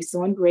content based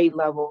on grade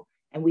level,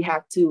 and we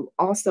have to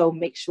also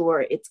make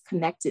sure it's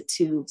connected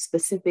to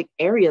specific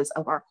areas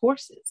of our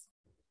courses,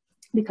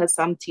 because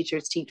some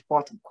teachers teach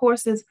multiple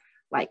courses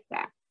like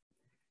that.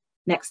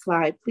 Next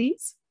slide,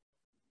 please.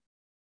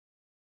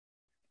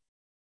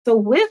 So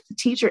with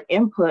teacher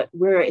input,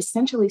 we're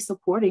essentially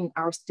supporting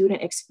our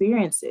student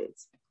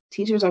experiences.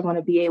 Teachers are going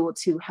to be able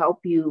to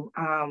help you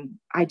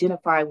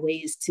identify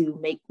ways to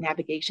make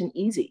navigation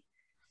easy.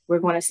 We're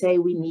going to say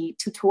we need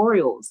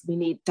tutorials, we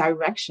need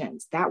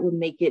directions. That would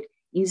make it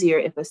easier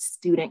if a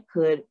student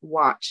could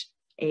watch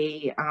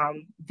a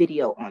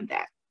video on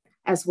that,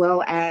 as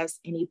well as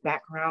any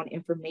background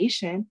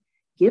information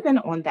given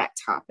on that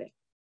topic.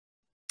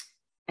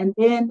 And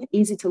then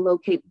easy to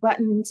locate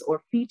buttons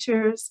or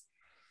features,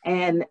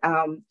 and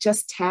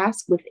just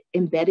tasks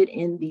embedded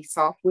in the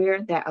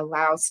software that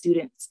allows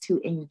students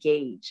to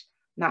engage,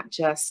 not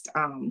just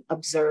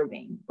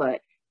observing,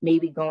 but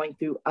maybe going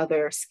through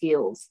other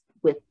skills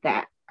with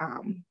that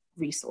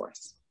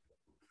resource.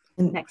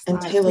 Next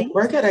slide, Taylah, please.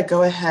 we're going to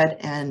go ahead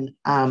and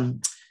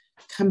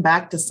come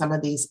back to some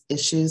of these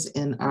issues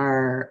in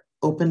our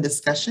open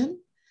discussion.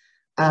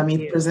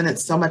 You've presented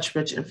so much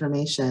rich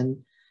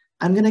information.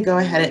 I'm going to go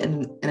ahead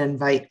and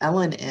invite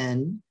Ellen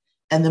in,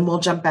 and then we'll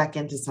jump back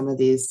into some of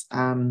these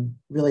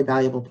really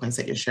valuable points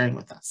that you're sharing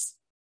with us.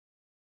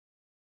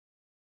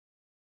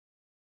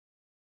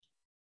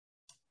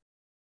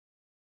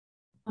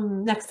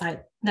 Next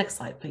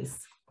slide, please.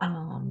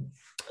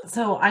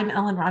 So I'm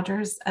Ellen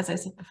Rogers, as I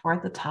said before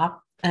at the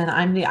top, and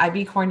I'm the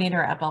IB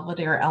coordinator at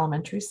Belvedere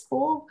Elementary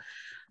School.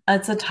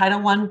 It's a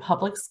Title I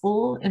public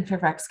school in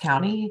Fairfax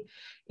County.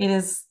 It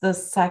is the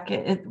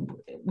second,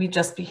 we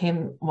just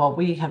became, well,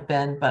 we have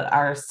been, but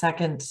our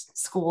second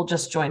school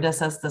just joined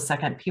us as the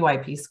second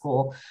PYP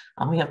school.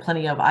 We have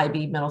plenty of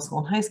IB middle school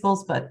and high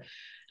schools, but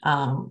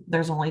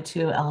there's only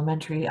 2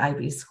 elementary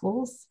IB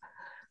schools.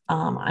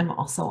 I'm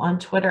also on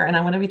Twitter, and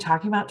I'm going to be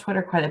talking about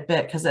Twitter quite a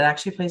bit because it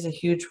actually plays a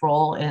huge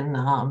role in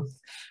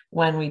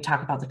when we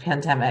talk about the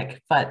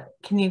pandemic. But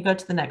can you go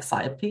to the next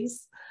slide,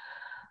 please?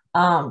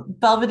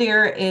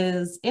 Belvedere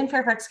is in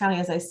Fairfax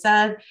County, as I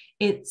said.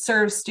 It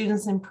serves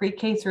students in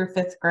pre-K through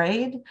 5th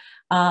grade,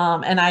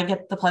 and I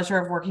get the pleasure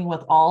of working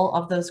with all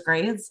of those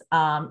grades.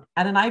 At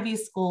an IB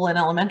school, an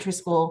elementary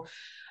school,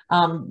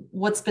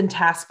 what's been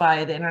tasked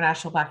by the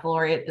International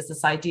Baccalaureate is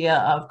this idea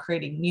of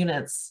creating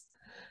units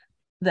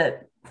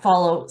that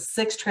follow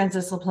 6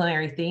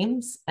 transdisciplinary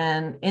themes.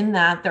 And in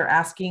that, they're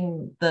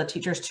asking the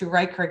teachers to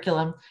write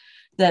curriculum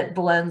that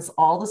blends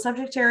all the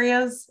subject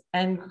areas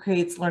and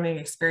creates learning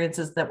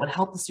experiences that would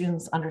help the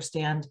students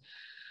understand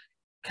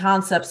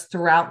concepts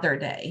throughout their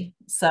day.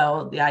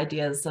 So the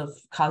ideas of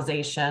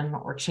causation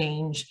or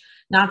change,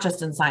 not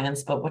just in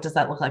science, but what does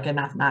that look like in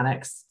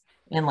mathematics,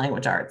 in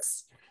language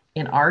arts,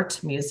 in art,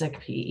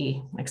 music,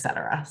 PE,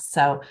 etc.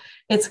 So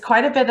it's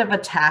quite a bit of a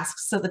task.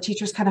 So the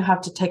teachers kind of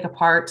have to take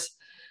apart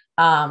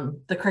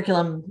the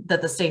curriculum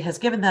that the state has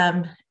given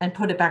them and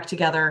put it back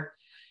together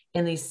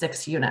in these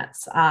 6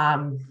 units.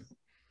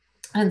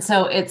 And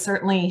so it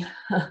certainly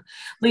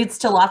leads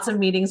to lots of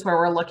meetings where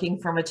we're looking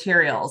for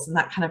materials, and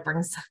that kind of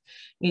brings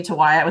me to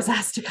why I was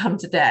asked to come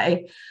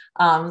today.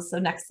 So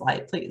next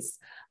slide, please.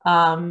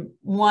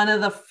 One of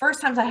the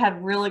first times I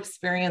had real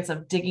experience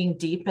of digging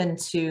deep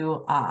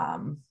into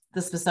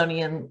the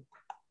Smithsonian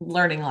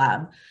Learning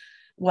Lab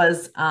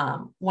was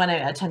when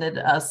I attended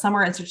a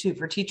summer institute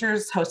for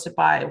teachers hosted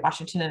by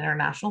Washington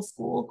International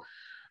School.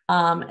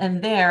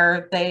 And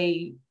there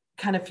they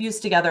kind of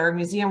fused together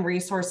museum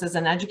resources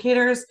and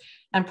educators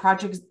and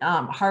projects,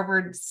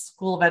 Harvard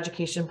School of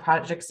Education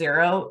Project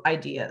Zero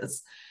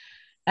ideas.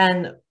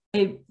 And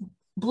it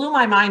blew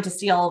my mind to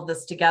see all of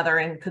this together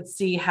and could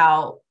see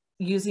how,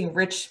 using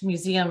rich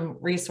museum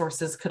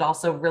resources could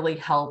also really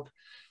help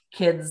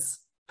kids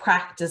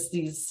practice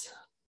these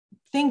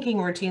thinking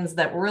routines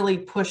that really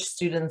push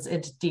students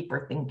into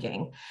deeper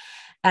thinking.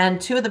 And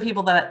two of the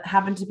people that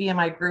happened to be in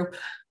my group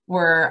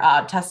were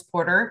Tess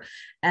Porter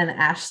and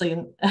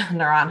Ashley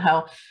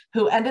Naranjo,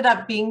 who ended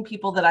up being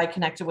people that I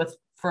connected with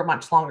for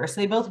much longer.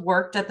 So they both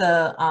worked at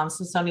the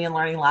Smithsonian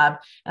Learning Lab,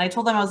 and I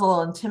told them I was a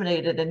little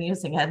intimidated in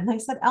using it. And they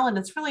said, Ellen,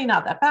 it's really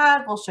not that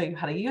bad. We'll show you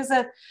how to use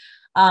it.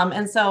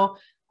 And so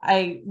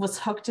I was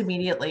hooked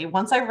immediately.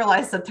 Once I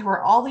realized that there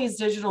were all these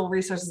digital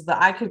resources that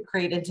I could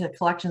create into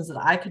collections that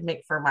I could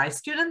make for my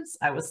students,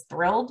 I was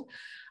thrilled.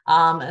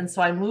 And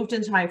so I moved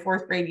into my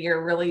 4th grade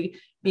year really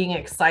being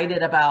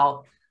excited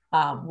about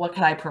what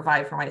could I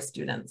provide for my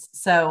students.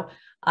 So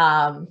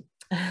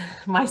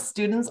my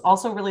students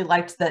also really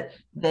liked that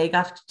they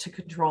got to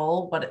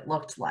control what it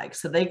looked like.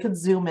 So they could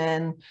zoom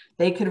in,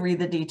 they could read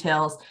the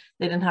details.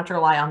 They didn't have to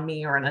rely on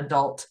me or an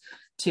adult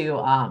to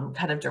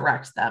kind of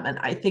direct them. And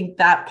I think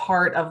that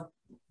part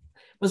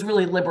was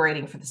really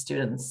liberating for the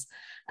students.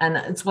 And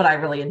it's what I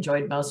really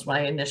enjoyed most when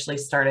I initially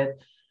started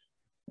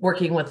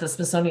working with the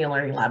Smithsonian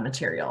Learning Lab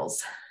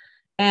materials.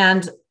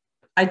 And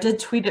I did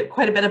tweet it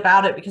quite a bit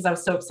about it because I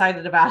was so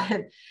excited about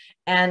it.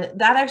 And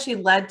that actually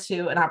led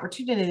to an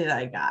opportunity that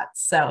I got.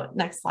 So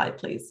next slide,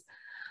 please.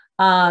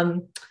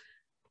 In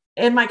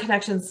my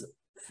connections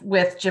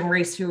with Jim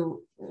Reese,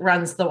 who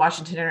runs the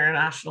Washington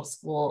International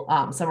School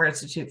Summer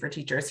Institute for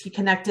Teachers, he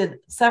connected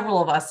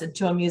several of us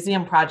into a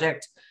museum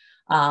project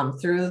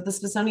through the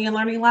Smithsonian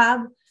Learning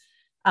Lab.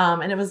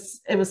 And it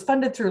was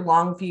funded through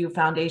Longview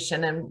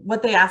Foundation. And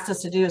what they asked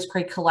us to do is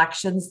create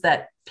collections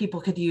that people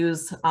could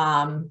use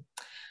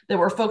that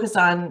were focused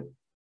on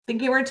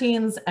thinking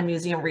routines and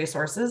museum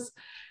resources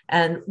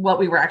and what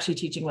we were actually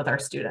teaching with our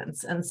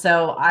students. And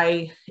so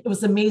it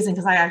was amazing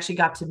because I actually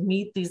got to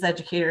meet these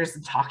educators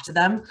and talk to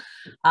them.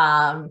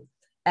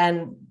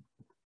 And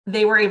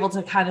they were able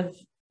to kind of,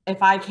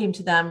 if I came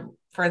to them,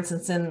 for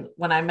instance,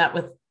 when I met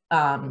with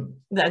the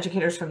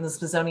educators from the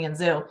Smithsonian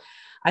Zoo,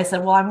 I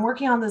said, well, I'm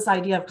working on this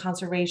idea of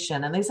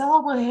conservation. And they said,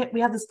 oh, well, we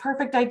have this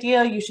perfect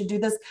idea. You should do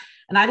this.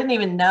 And I didn't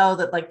even know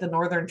that like the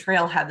Northern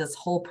Trail had this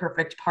whole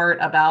perfect part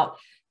about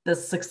the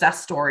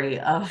success story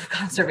of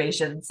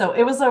conservation. So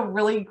it was a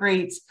really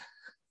great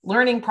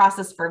learning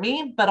process for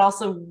me, but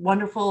also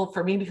wonderful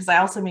for me because I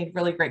also made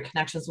really great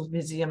connections with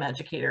museum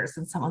educators.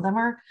 And some of them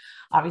are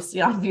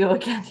obviously on view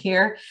again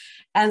here.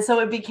 And so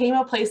it became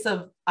a place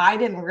of, I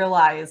didn't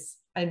realize,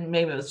 and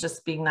maybe it was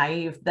just being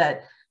naive,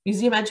 that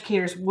museum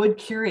educators would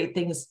curate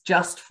things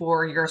just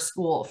for your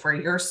school, for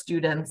your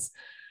students.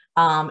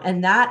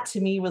 And that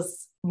to me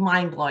was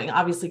mind-blowing,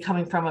 obviously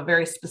coming from a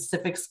very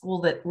specific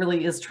school that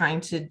really is trying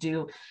to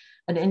do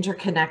an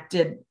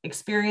interconnected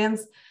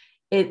experience.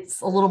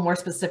 It's a little more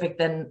specific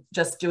than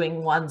just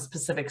doing one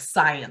specific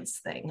science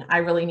thing. I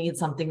really need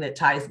something that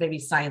ties maybe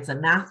science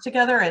and math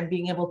together, and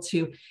being able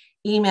to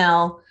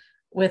email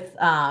with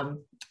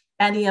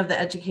any of the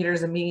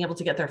educators and being able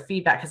to get their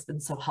feedback has been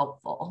so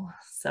helpful.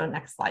 So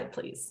next slide,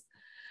 please.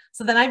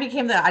 So then I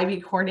became the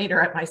IB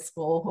coordinator at my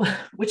school,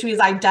 which means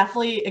I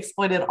definitely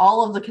exploited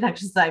all of the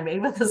connections that I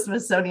made with the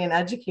Smithsonian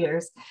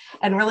educators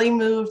and really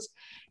moved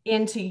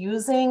into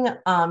using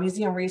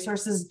museum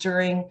resources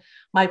during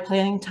my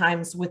planning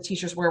times with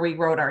teachers where we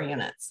wrote our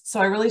units. So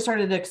I really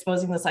started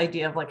exposing this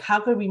idea of like, how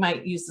could we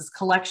might use this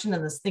collection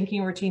and this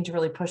thinking routine to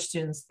really push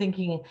students'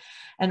 thinking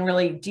and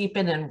really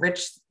deepen and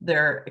enrich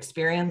their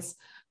experience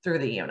through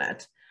the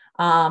unit.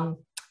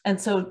 And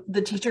so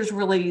the teachers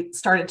really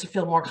started to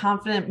feel more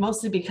confident,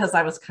 mostly because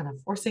I was kind of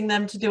forcing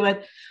them to do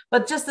it.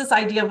 But just this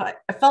idea of, I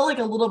felt like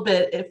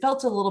it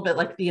felt a little bit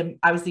like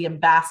I was the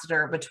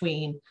ambassador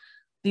between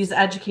these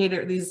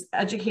educators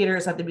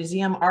at the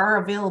museum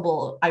are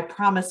available. I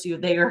promise you,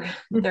 they're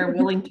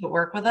willing to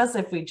work with us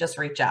if we just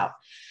reach out.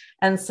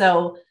 And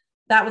so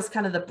that was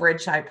kind of the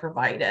bridge I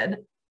provided.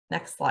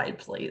 Next slide,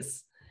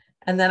 please.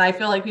 And then I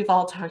feel like we've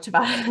all talked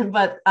about it,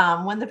 but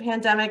when the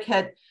pandemic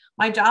hit,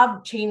 my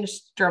job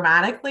changed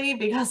dramatically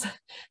because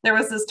there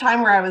was this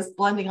time where I was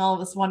blending all of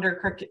this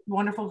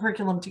wonderful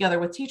curriculum together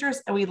with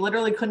teachers, and we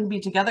literally couldn't be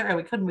together and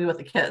we couldn't be with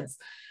the kids.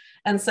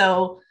 And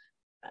so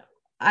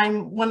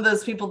I'm one of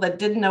those people that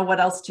didn't know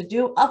what else to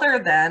do other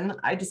than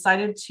I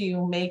decided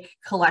to make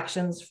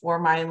collections for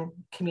my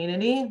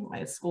community,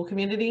 my school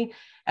community,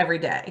 every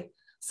day.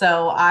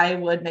 So I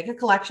would make a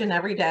collection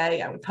every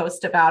day. I would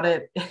post about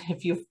it.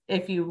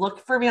 If you look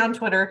for me on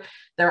Twitter,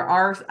 there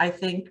are, I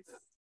think,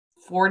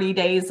 40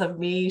 days of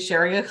me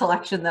sharing a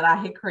collection that I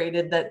had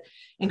created that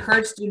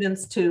encouraged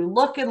students to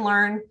look and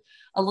learn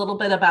a little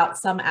bit about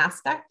some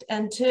aspect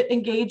and to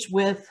engage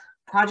with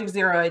Project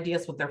Zero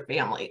ideas with their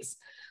families.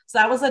 So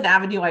that was an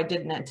avenue I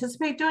didn't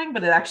anticipate doing,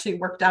 but it actually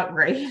worked out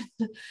great.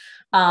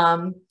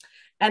 And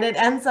it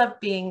ends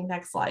up being,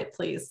 next slide,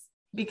 please.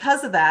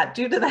 Because of that,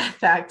 due to that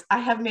fact, I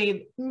have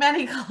made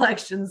many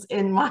collections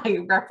in my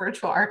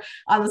repertoire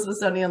on the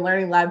Smithsonian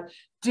Learning Lab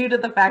due to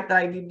the fact that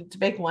I needed to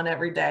make one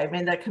every day. I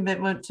made that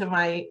commitment to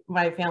my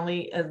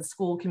family and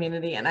school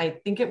community, and I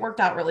think it worked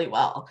out really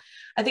well.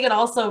 I think it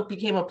also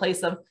became a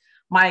place of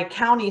my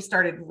county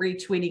started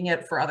retweeting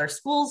it for other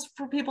schools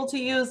for people to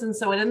use. And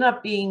so it ended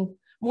up being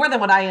more than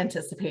what I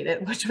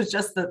anticipated, which was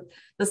just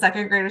the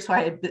second graders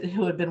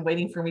who had been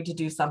waiting for me to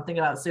do something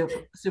about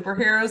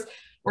superheroes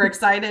were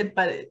excited,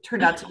 but it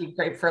turned out to be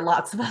great for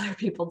lots of other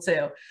people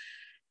too.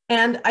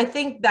 And I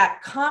think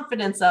that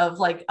confidence of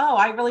like, oh,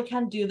 I really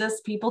can do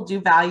this, people do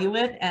value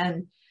it,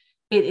 and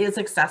it is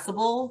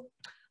accessible,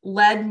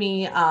 led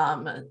me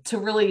to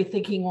really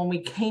thinking when we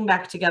came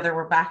back together,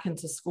 we're back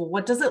into school,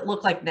 what does it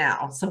look like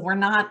now? So we're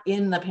not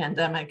in the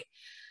pandemic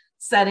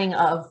setting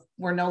of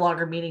we're no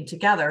longer meeting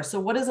together. So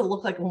what does it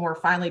look like when we're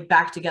finally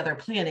back together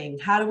planning?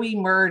 How do we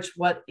merge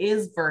what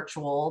is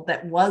virtual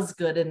that was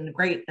good and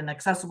great and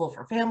accessible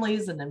for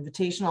families and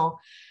invitational,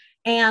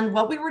 and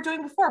what we were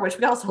doing before, which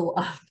we also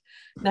loved.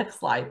 Next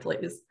slide,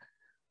 please.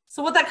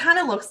 So what that kind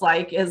of looks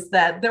like is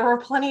that there were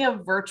plenty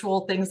of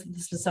virtual things that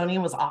the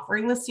Smithsonian was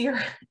offering this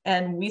year,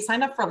 and we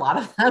signed up for a lot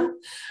of them.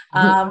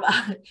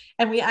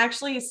 And we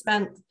actually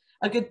spent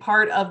a good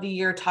part of the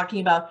year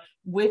talking about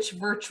which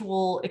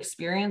virtual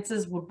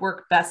experiences would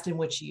work best in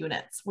which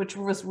units, which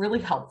was really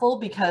helpful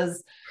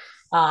because,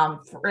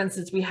 for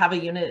instance, we have a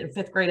unit in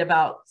 5th grade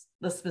about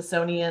the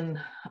Smithsonian,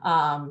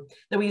 that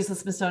we use the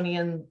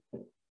Smithsonian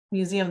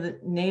Museum of the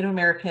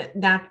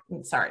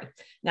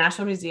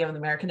National Museum of the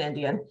American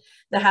Indian,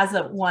 that has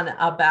one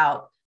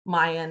about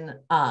Mayan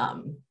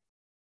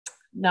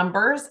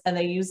numbers, and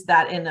they used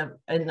that in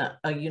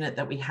a unit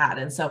that we had.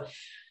 And so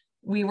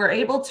we were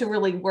able to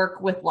really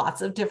work with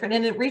lots of different,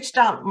 and it reached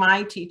out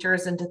my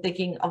teachers into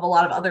thinking of a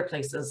lot of other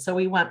places. So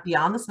we went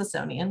beyond the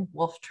Smithsonian,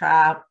 Wolf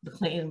Trap, the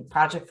Clayton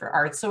Project for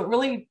Arts. So it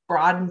really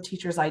broadened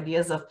teachers'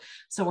 ideas of,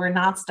 so we're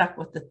not stuck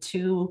with the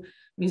 2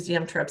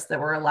 museum trips that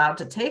we're allowed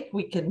to take.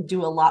 We can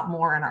do a lot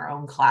more in our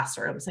own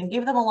classrooms and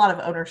give them a lot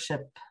of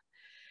ownership.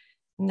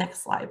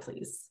 Next slide,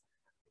 please.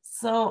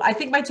 So I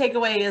think my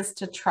takeaway is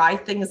to try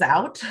things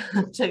out,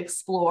 to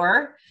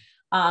explore,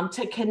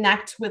 to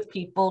connect with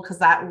people, because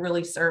that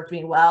really served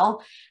me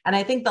well. And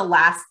I think the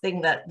last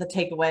thing that the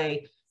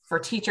takeaway for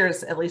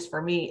teachers, at least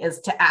for me, is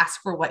to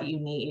ask for what you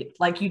need.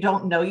 Like, you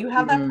don't know you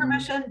have that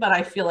permission, but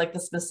I feel like the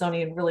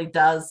Smithsonian really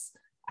does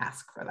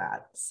ask for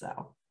that.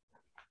 So.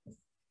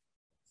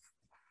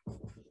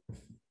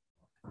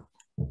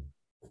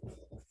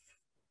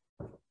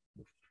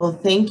 Well,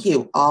 thank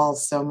you all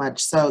so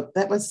much. So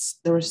there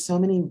were so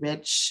many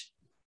rich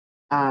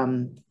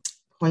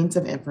points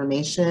of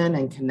information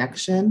and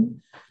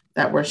connection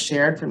that were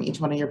shared from each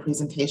one of your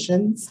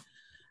presentations.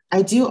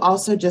 I do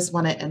also just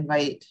want to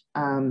invite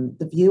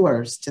the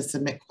viewers to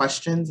submit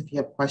questions if you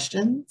have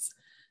questions,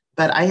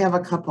 but I have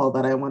a couple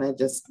that I want to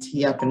just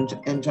tee up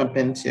and jump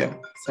into.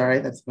 Sorry,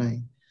 that's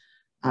my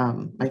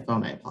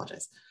phone, I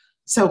apologize.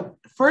 So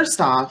first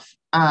off,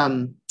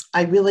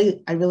 I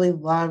really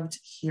loved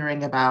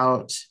hearing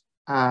about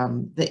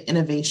the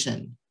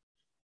innovation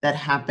that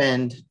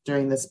happened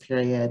during this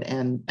period,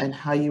 and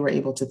how you were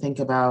able to think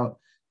about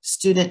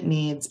student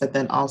needs, but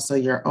then also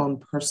your own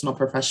personal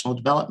professional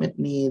development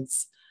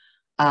needs,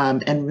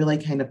 and really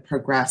kind of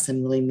progress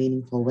in really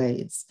meaningful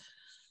ways.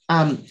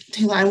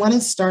 Taylah, I want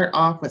to start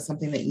off with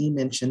something that you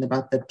mentioned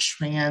about the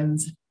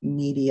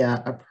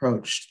transmedia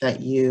approach that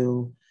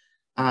you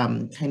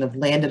kind of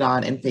landed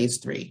on in phase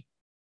 3.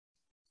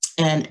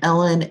 And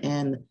Ellen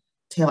and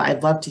Taylah,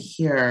 I'd love to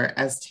hear,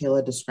 as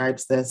Taylah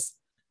describes this,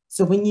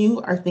 so when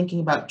you are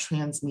thinking about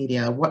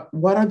transmedia,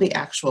 what are the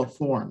actual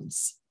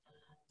forms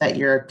that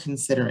you're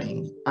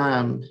considering?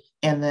 And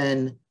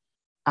then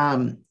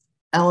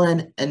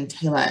Ellen and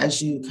Taylah, as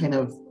you kind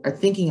of are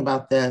thinking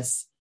about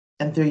this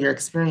and through your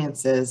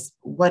experiences,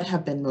 what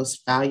have been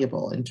most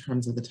valuable in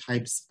terms of the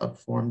types of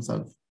forms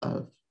of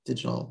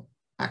digital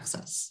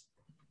access?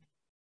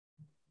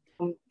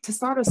 To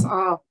start us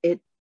off,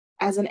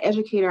 as an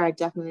educator, I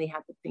definitely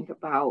have to think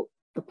about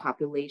the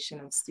population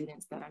of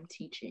students that I'm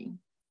teaching.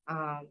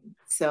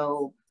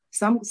 So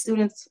some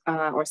students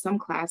or some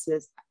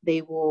classes,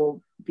 they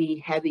will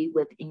be heavy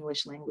with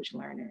English language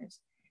learners,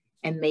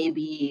 and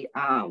maybe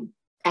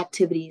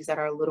activities that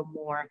are a little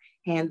more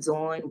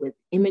hands-on with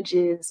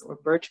images or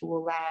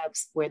virtual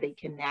labs where they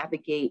can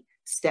navigate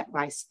step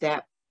by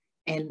step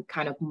and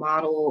kind of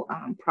model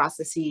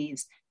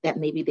processes that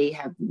maybe they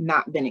have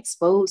not been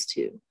exposed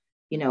to.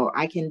 You know,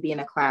 I can be in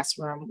a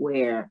classroom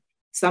where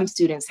some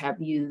students have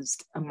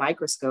used a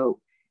microscope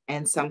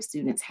and some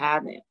students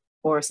haven't,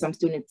 or some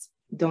students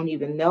don't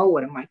even know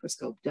what a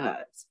microscope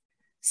does.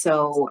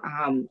 So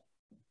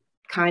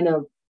kind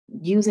of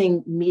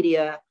using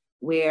media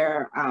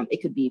where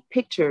it could be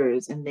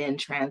pictures and then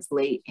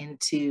translate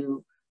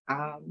into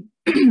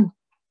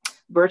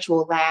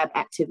virtual lab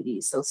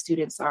activities. So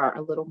students are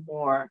a little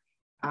more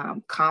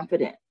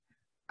confident.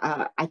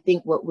 I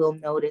think what we'll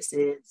notice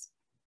is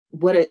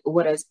what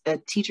a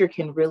teacher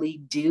can really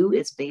do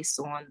is based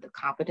on the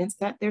confidence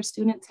that their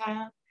students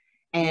have.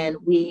 And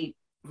we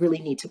really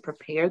need to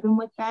prepare them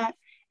with that.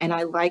 And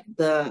I like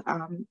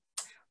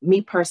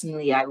me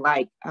personally, I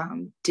like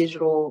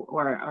digital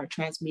or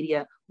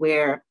transmedia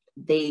where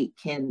they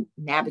can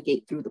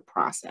navigate through the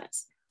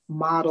process,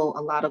 model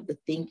a lot of the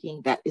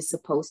thinking that is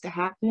supposed to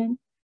happen.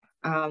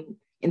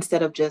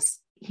 instead of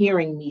just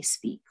hearing me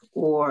speak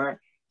or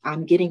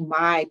getting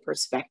my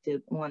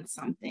perspective on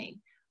something,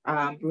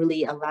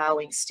 really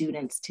allowing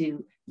students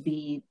to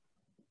be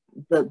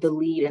the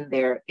lead in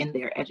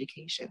their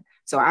education.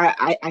 So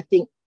I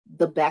think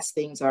the best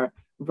things are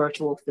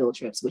virtual field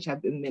trips, which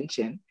have been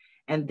mentioned,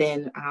 and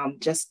then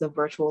just the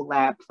virtual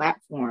lab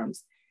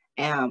platforms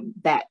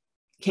that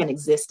can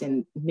exist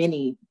in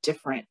many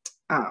different,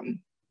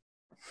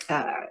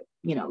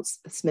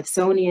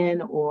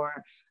 Smithsonian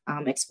or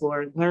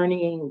Explore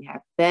Learning. We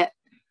have BET.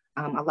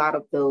 A lot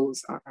of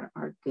those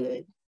are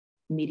good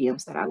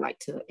mediums that I like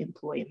to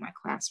employ in my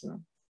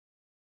classroom.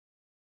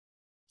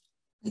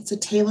 So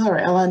Taylah or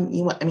Ellen,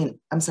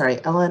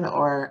 Ellen,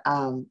 or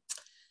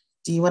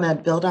do you want to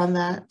build on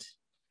that?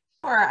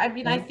 Sure. I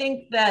mean, I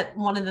think that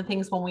one of the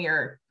things when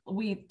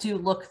we do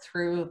look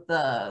through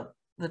the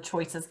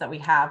choices that we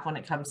have when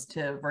it comes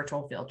to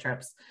virtual field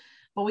trips,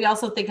 but we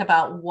also think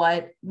about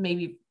what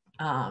maybe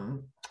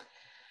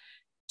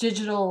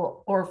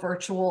digital or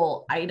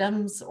virtual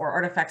items or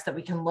artifacts that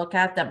we can look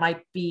at that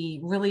might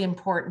be really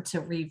important to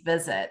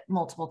revisit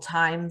multiple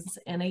times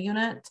in a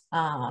unit.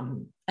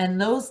 And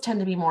those tend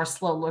to be more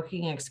slow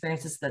looking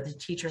experiences that the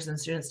teachers and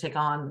students take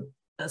on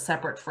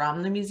separate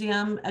from the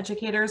museum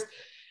educators.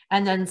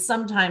 And then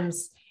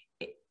sometimes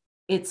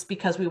it's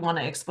because we want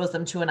to expose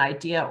them to an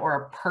idea or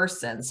a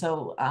person.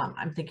 So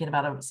I'm thinking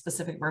about a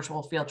specific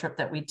virtual field trip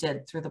that we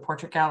did through the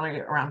portrait gallery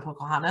around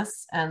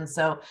Pocahontas. And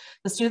so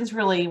the students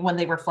really, when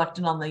they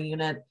reflected on the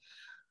unit,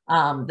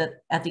 that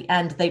at the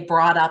end, they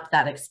brought up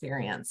that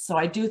experience. So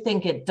I do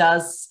think it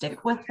does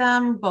stick with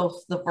them,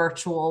 both the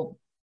virtual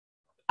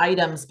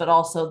items, but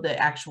also the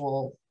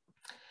actual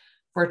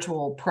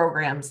virtual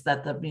programs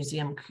that the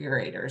museum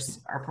curators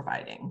are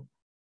providing.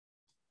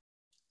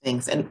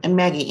 Thanks. And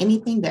Maggie,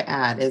 anything to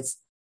add? Is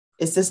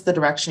this the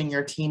direction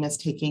your team is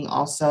taking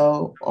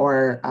also,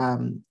 or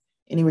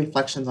any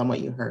reflections on what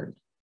you heard?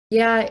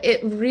 Yeah,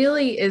 it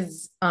really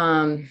is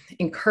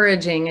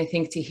encouraging, I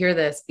think, to hear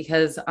this,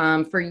 because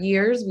for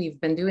years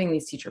we've been doing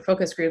these teacher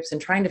focus groups and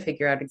trying to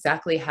figure out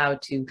exactly how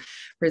to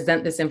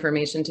present this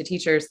information to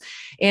teachers.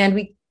 And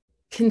we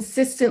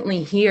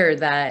consistently hear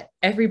that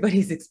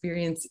everybody's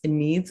experience and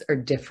needs are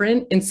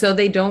different. And so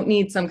they don't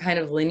need some kind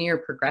of linear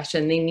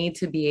progression. They need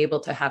to be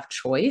able to have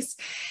choice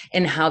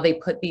in how they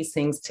put these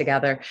things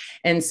together.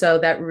 And so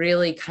that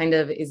really kind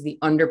of is the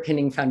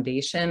underpinning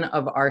foundation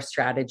of our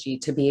strategy,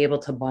 to be able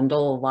to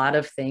bundle a lot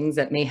of things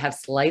that may have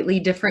slightly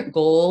different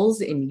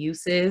goals and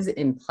uses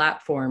and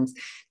platforms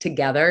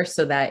together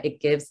so that it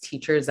gives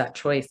teachers that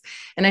choice.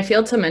 And I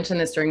failed to mention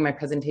this during my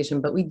presentation,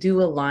 but we do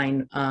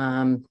align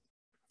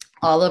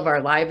all of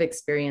our live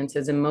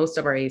experiences and most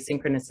of our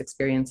asynchronous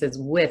experiences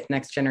with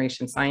next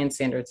generation science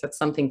standards. That's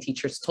something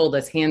teachers told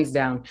us hands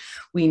down.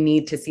 We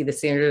need to see the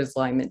standards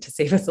alignment to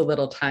save us a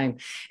little time.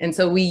 And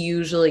so we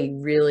usually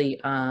really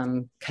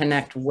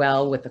connect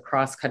well with the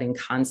cross-cutting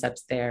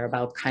concepts there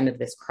about kind of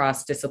this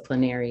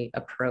cross-disciplinary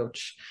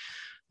approach.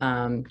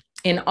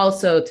 And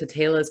also, to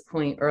Taylah's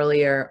point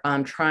earlier,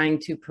 trying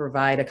to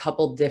provide a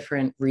couple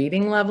different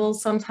reading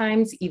levels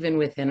sometimes, even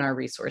within our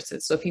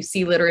resources. So if you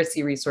see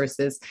literacy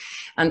resources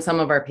on some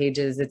of our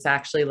pages, it's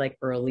actually like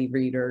early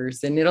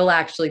readers, and it'll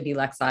actually be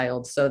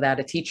Lexiled so that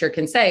a teacher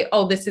can say,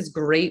 oh, this is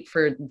great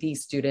for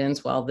these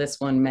students, while this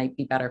one might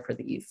be better for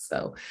these.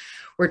 So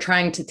we're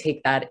trying to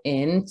take that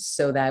in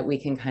so that we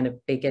can kind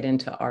of bake it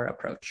into our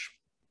approach.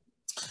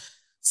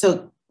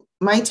 So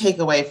my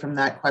takeaway from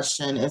that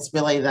question is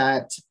really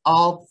that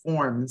all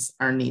forms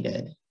are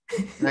needed,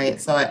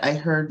 right? So I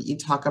heard you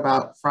talk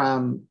about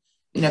from,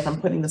 if I'm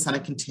putting this on a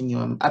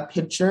continuum, a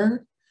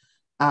picture,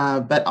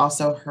 but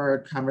also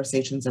heard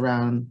conversations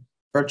around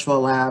virtual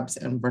labs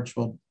and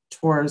virtual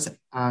tours,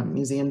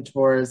 museum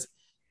tours.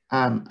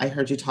 I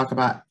heard you talk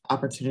about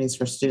opportunities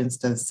for students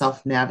to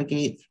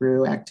self-navigate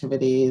through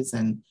activities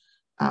and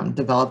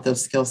develop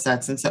those skill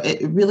sets. And so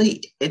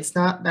it's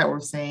not that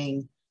we're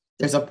saying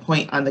there's a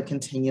point on the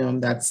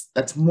continuum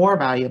that's more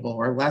valuable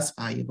or less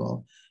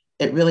valuable.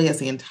 It really is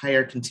the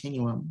entire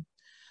continuum.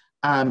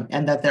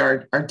 And that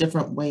there are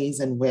different ways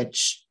in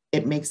which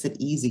it makes it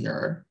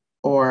easier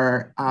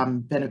or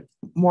been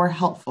more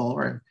helpful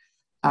or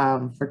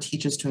for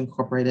teachers to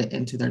incorporate it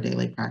into their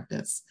daily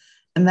practice.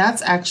 And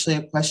that's actually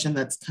a question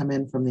that's come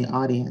in from the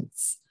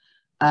audience.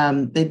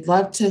 They'd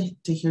love to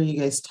hear you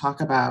guys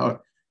talk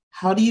about,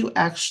 how do you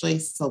actually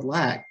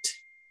select,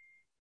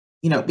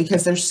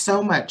 because there's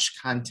so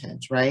much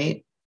content,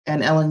 right?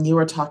 And Ellen, you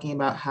were talking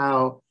about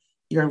how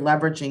you're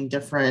leveraging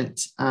different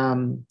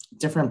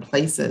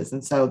places.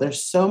 And so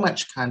there's so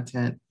much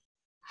content.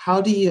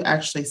 How do you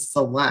actually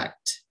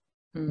select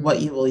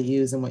what you will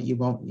use and what you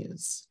won't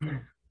use?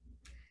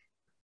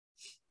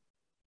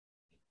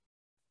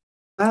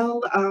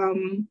 Well,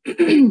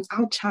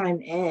 I'll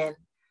chime in.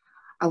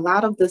 A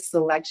lot of the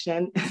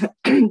selection,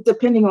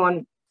 depending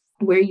on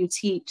where you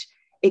teach,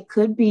 it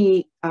could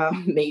be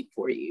made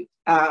for you.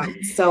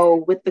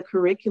 So with the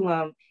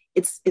curriculum,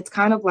 it's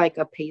kind of like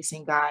a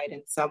pacing guide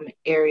in some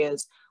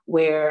areas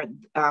where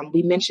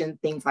we mentioned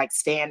things like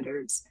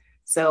standards.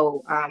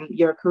 So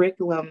your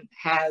curriculum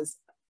has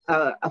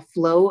a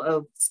flow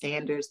of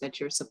standards that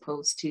you're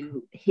supposed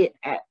to hit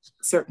at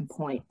certain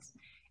points.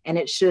 And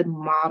it should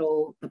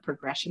model the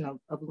progression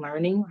of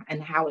learning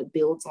and how it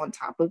builds on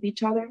top of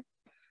each other.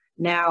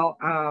 Now,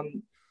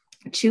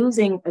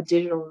 choosing a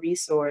digital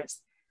resource,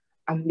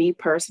 me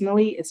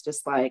personally, it's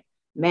just like,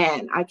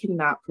 man, I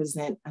cannot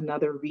present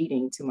another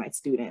reading to my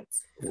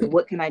students.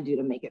 What can I do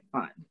to make it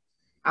fun?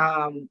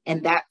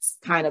 And that's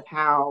kind of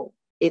how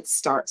it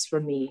starts for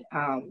me.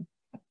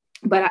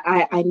 But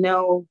I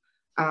know,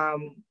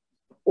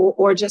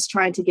 or just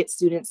trying to get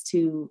students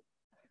to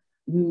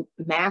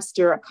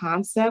master a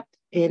concept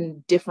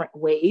in different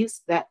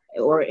ways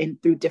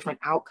through different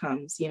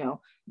outcomes. You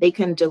know, they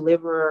can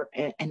deliver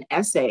an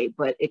essay,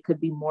 but it could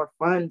be more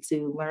fun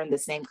to learn the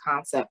same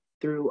concept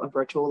through a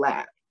virtual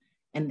lab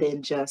and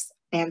then just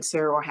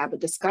answer or have a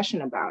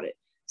discussion about it.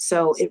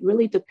 So it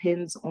really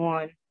depends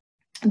on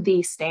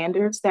the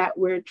standards that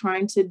we're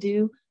trying to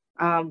do,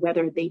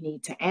 whether they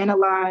need to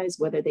analyze,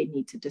 whether they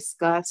need to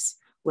discuss,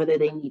 whether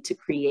they need to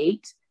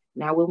create.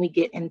 Now, when we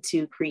get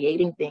into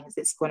creating things,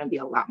 it's going to be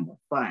a lot more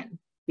fun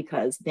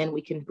because then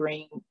we can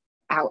bring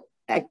out,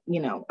 a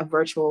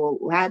virtual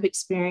lab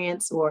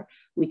experience, or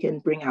we can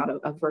bring out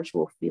a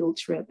virtual field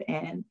trip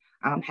and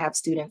have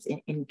students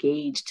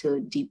engaged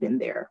to deepen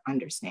their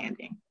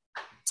understanding.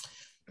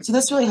 So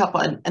that's really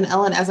helpful. And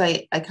Ellen, as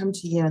I come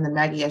to you, and then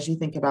Maggie, as you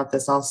think about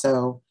this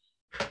also,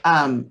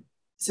 Taylah,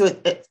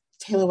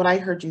 what I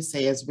heard you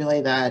say is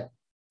really that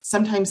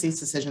sometimes these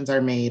decisions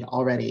are made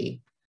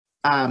already.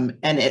 And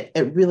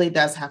it really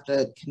does have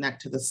to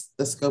connect to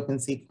the scope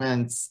and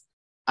sequence,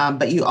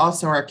 but you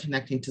also are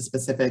connecting to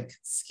specific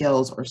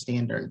skills or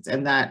standards.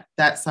 And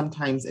that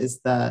sometimes is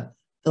the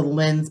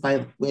lens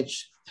by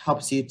which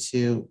helps you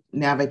to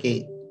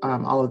navigate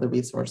all of the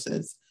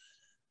resources.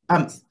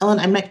 Ellen,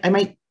 I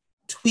might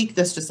tweak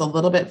this just a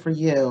little bit for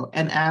you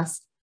and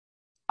ask,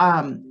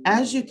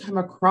 as you come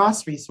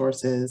across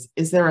resources,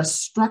 is there a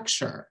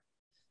structure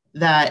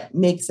that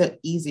makes it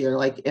easier?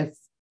 Like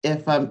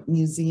if a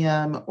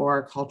museum or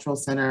a cultural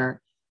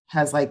center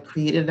has like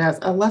created as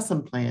a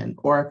lesson plan,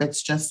 or if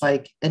it's just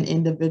like an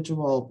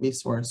individual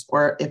resource,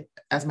 or if,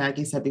 as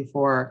Maggie said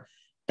before,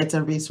 it's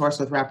a resource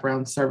with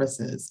wraparound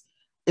services.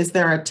 Is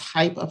there a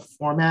type of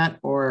format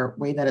or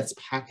way that it's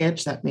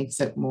packaged that makes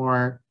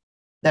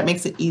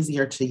it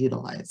easier to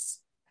utilize?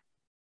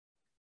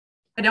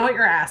 I know what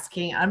you're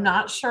asking. I'm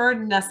not sure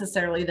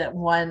necessarily that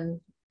one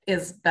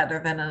is better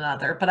than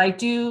another, but I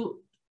feel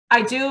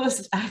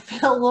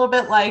a little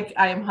bit like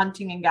I am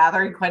hunting and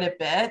gathering quite a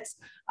bit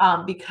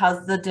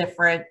because the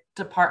different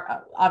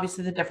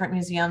obviously the different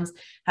museums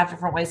have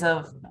different ways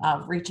of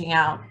reaching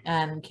out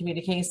and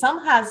communicating.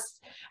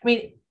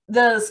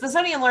 The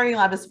Smithsonian Learning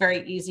Lab is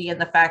very easy in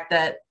the fact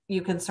that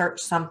you can search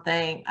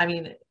something. I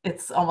mean,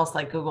 it's almost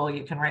like Google.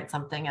 You can write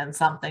something and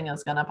something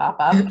is going to pop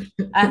up.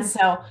 And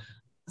so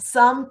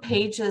some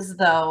pages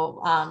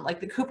though, like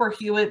the Cooper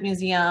Hewitt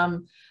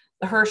Museum,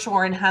 the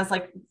Hirshhorn has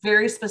like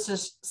very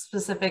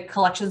specific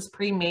collections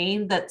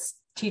pre-made that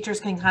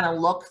teachers can kind of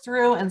look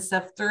through and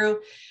sift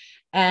through.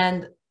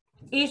 And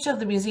each of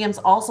the museums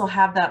also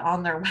have that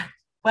on their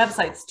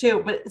websites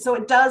too. But so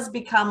it does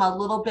become a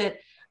little bit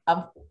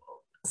of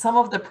some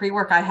of the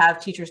pre-work I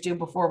have teachers do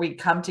before we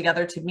come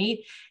together to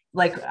meet.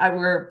 Like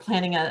we're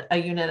planning a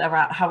unit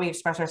around how we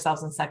express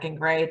ourselves in second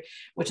grade,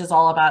 which is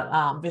all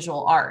about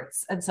visual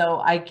arts. And so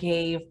I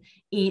gave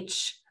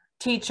each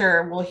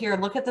teacher, well, here,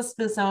 look at the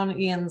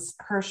Smithsonian's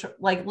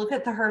look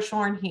at the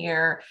Hirshhorn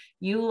here.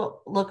 You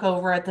look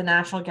over at the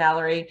National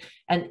Gallery,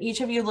 and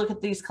each of you look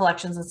at these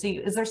collections and see,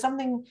 is there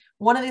something,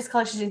 one of these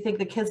collections you think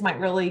the kids might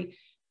really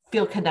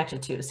feel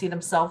connected to, see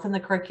themselves in the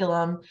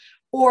curriculum,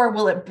 or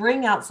will it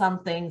bring out some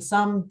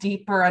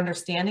deeper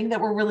understanding that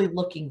we're really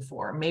looking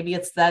for? Maybe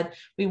it's that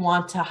we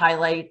want to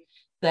highlight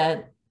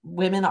that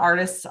women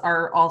artists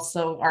are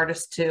also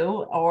artists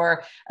too,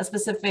 or a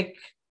specific,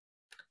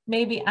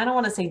 maybe, I don't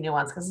want to say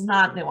nuance because it's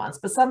not nuance,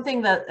 but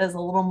something that is a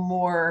little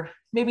more,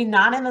 maybe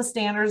not in the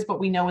standards, but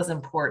we know is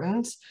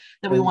important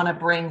that we want to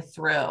bring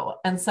through.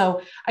 And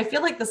so I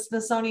feel like the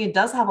Smithsonian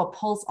does have a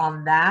pulse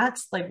on that,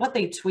 like what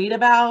they tweet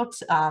about,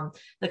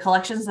 the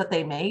collections that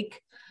they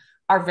make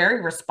are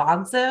very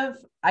responsive.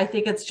 I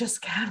think it's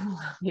just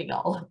cataloging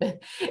all of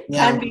it.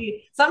 Can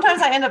be,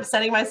 sometimes I end up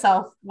sending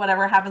myself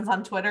whatever happens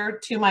on Twitter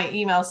to my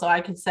email so I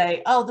can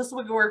say, oh, this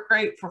would work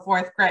great for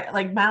fourth grade.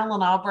 Like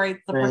Madeline Albright,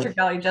 the Portrait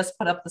Gallery just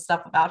put up the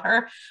stuff about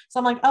her. So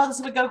I'm like, oh, this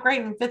would go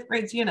great in fifth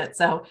grade's unit.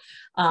 So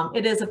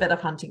it is a bit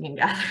of hunting and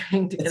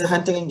gathering. It's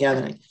hunting and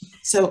gathering.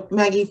 So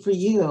Maggie, for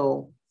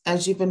you,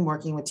 as you've been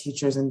working with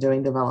teachers and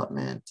doing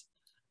development,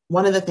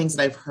 one of the things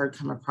that I've heard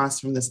come across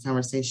from this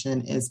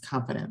conversation is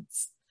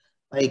confidence.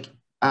 Like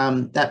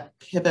that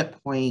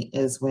pivot point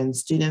is when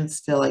students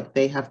feel like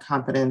they have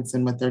confidence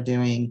in what they're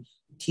doing,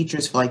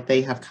 teachers feel like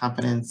they have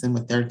confidence in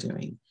what they're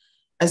doing.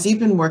 As you've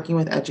been working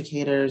with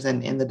educators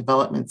and in the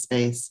development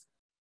space,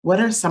 what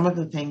are some of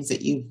the things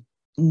that you've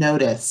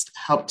noticed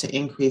help to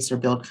increase or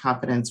build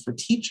confidence for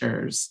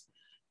teachers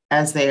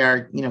as they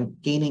are,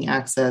 gaining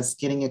access,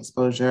 getting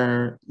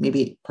exposure,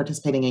 maybe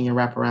participating in your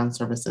wraparound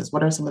services?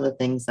 What are some of the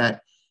things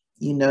that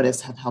you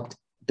notice have helped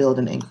build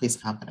and increase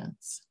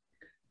confidence?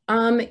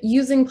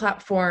 Using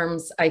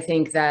platforms, I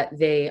think that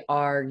they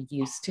are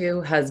used to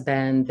has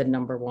been the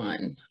number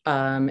one.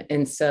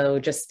 And so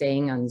just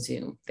staying on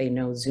Zoom, they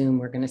know Zoom,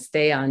 we're going to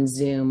stay on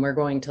Zoom. We're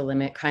going to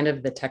limit kind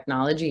of the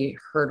technology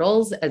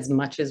hurdles as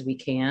much as we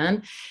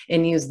can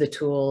and use the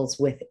tools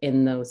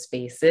within those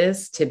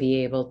spaces to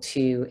be able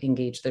to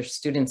engage their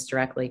students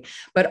directly,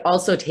 but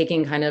also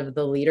taking kind of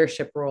the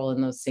leadership role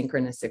in those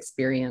synchronous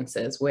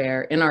experiences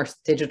where in our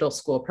digital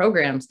school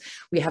programs,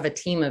 we have a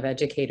team of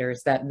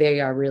educators that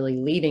they are really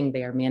leading.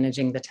 They are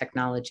managing the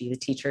technology. The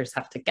teachers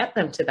have to get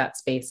them to that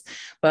space,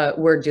 but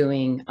we're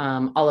doing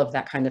all of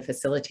that kind of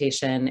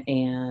facilitation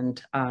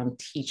and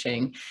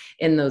teaching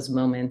in those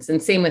moments. And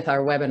same with our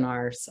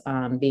webinars,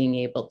 being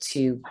able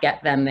to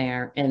get them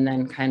there and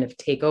then kind of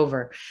take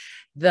over.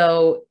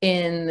 Though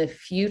in the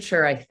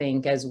future, I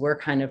think as we're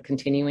kind of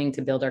continuing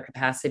to build our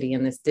capacity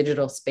in this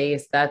digital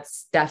space,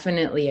 that's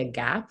definitely a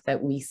gap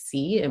that we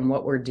see in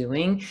what we're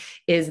doing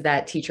is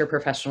that teacher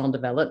professional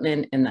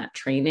development and that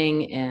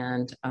training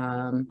and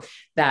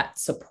that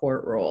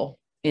support role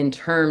in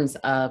terms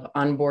of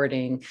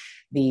onboarding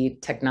the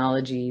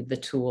technology, the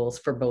tools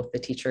for both the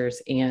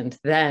teachers and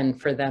then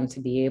for them to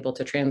be able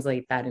to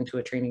translate that into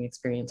a training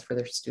experience for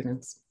their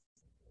students.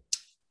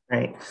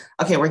 Great.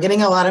 Okay, we're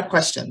getting a lot of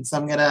questions. So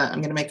I'm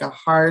gonna make a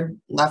hard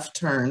left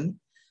turn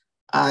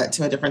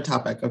to a different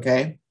topic.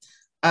 Okay.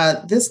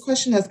 This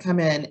question has come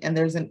in, and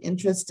there's an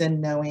interest in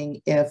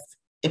knowing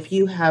if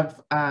you have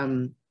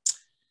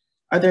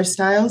are there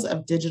styles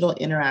of digital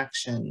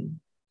interaction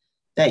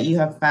that you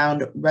have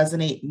found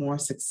resonate more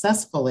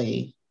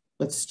successfully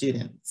with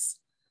students,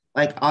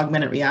 like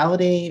augmented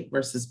reality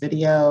versus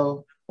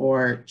video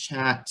or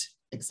chat,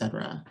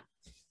 etc.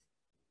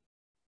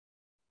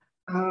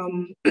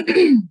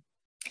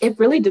 It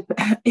really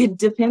it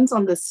depends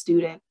on the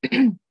student.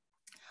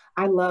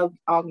 I love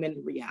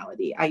augmented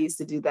reality. I used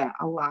to do that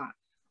a lot.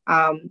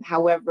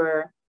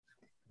 However,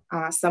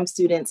 some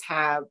students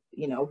have,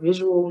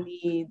 visual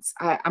needs.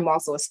 I'm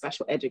also a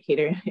special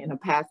educator in a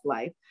past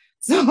life.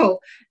 So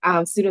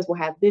students will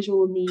have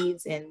visual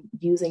needs, and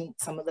using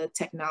some of the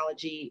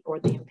technology or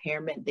the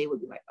impairment, they would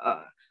be like,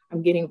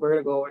 I'm getting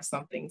vertigo or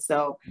something.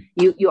 So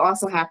you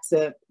also have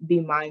to be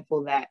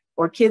mindful that,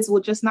 or kids will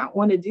just not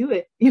want to do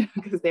it,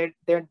 because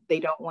they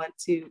don't want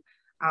to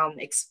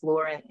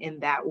explore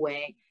in that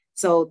way.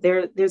 So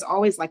there's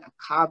always like a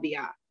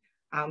caveat.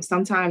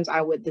 Sometimes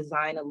I would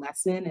design a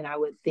lesson and I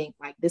would think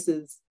like, this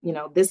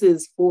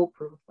is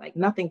foolproof, like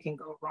nothing can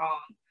go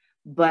wrong.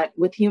 But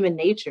with human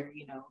nature,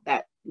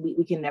 that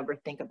we can never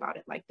think about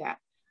it like that.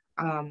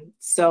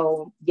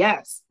 So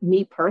yes,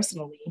 me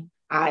personally,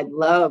 I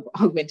love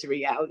augmented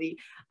reality.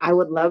 I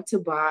would love to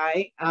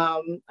buy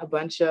a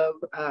bunch of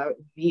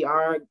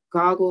VR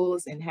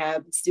goggles and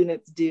have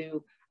students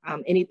do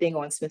anything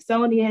on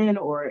Smithsonian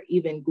or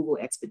even Google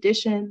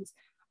Expeditions,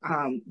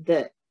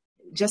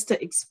 just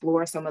to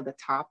explore some of the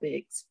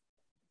topics.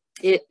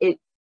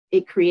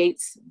 It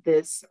creates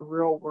this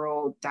real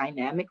world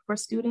dynamic for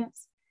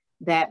students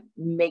that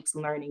makes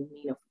learning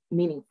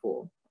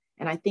meaningful.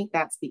 And I think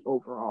that's the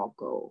overall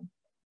goal.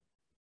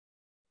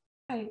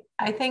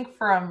 I think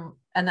from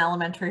an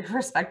elementary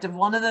perspective,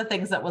 one of the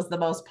things that was the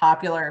most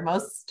popular,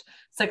 most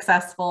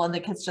successful, and the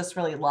kids just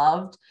really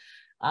loved,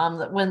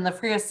 when the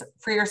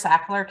Freer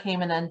Sackler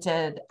came in and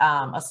did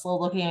a slow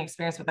looking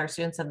experience with our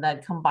students and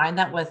then combined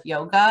that with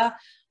yoga,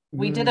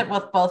 we did it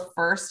with both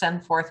first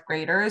and fourth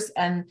graders.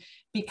 And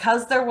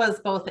because there was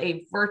both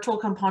a virtual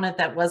component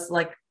that was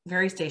like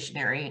very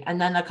stationary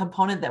and then a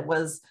component that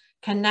was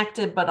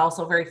connected, but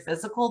also very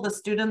physical, the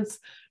students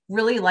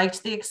really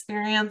liked the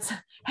experience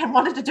and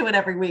wanted to do it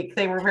every week.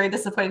 They were very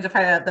disappointed to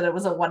find out that it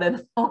was a one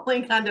and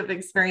only kind of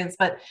experience.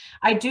 But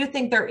I do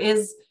think there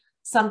is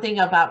something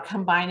about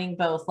combining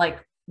both,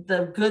 like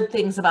the good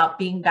things about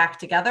being back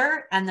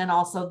together and then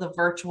also the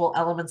virtual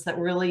elements that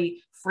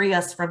really free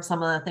us from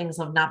some of the things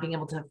of not being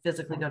able to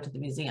physically go to the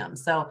museum.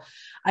 So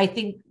I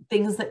think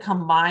things that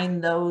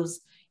combine those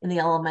in the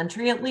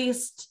elementary, at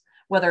least,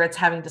 whether it's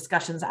having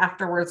discussions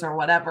afterwards or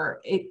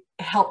whatever, it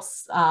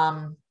helps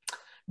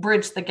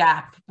bridge the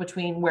gap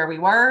between where we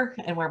were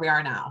and where we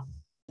are now.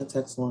 That's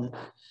excellent.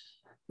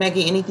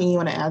 Maggie, anything you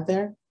want to add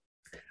there?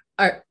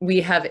 We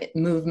have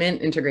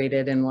movement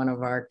integrated in one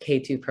of our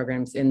K-2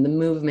 programs, and the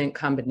movement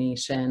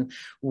combination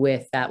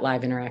with that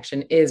live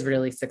interaction is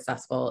really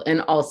successful. And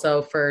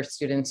also for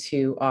students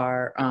who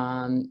are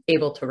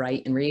able to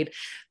write and read,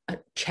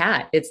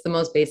 chat, it's the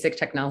most basic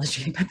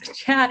technology, but the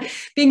chat,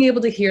 being able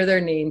to hear their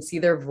name, see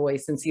their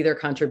voice, and see their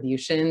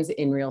contributions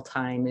in real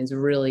time is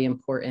really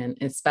important,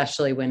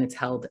 especially when it's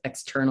held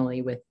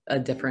externally with a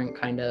different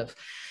kind of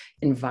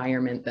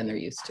environment than they're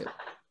used to.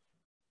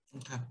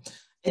 Okay.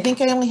 I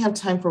think I only have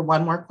time for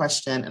one more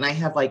question, and I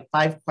have like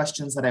 5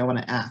 questions that I want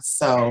to ask.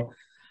 So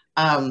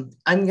I'm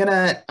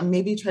gonna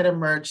maybe try to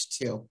merge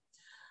 2.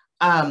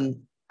 I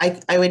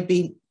would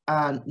be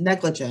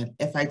negligent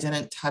if I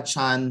didn't touch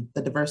on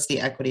the diversity,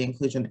 equity,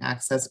 inclusion,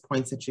 access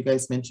points that you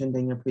guys mentioned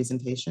in your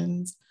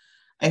presentations.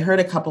 I heard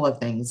a couple of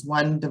things.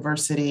 One,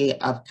 diversity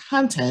of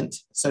content,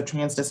 so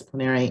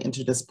transdisciplinary,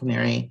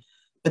 interdisciplinary,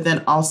 but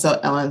then also,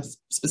 Ellen,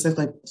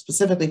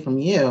 specifically from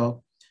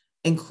you,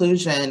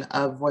 inclusion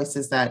of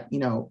voices that, you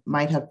know,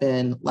 might have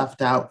been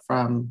left out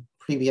from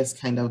previous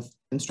kind of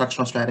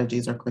instructional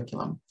strategies or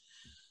curriculum.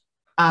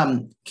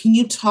 Can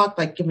you talk,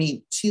 like, give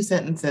me 2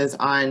 sentences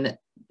on,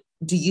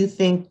 do you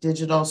think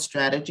digital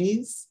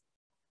strategies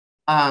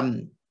are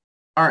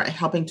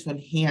helping to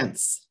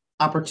enhance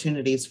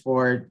opportunities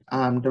for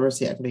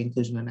diversity, equity,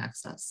 inclusion, and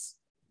access?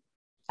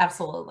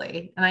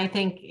 Absolutely. And I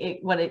think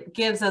what it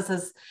gives us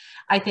is,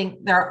 I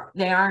think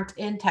they aren't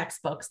in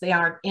textbooks, they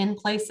aren't in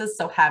places.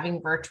 So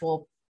having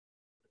virtual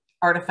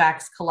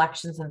artifacts,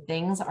 collections, and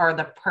things are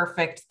the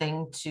perfect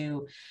thing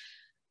to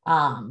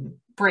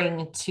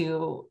bring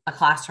to a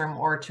classroom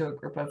or to a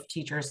group of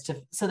teachers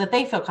so that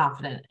they feel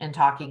confident in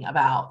talking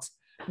about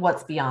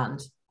what's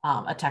beyond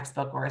a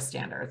textbook or a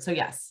standard. So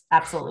yes,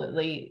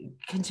 absolutely.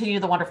 Continue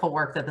the wonderful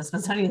work that the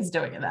Smithsonian is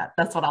doing in that.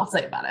 That's what I'll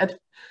say about it.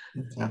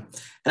 Okay. And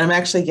I'm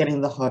actually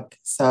getting the hook.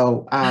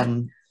 So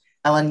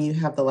Ellen, you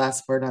have the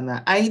last word on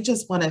that. I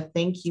just want to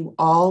thank you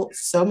all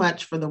so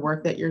much for the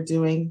work that you're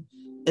doing.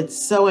 It's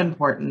so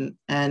important.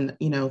 And,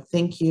 you know,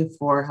 thank you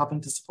for helping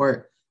to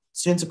support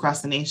students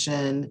across the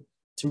nation,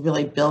 to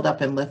really build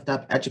up and lift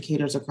up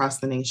educators across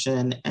the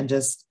nation, and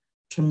just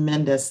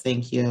tremendous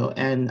thank you.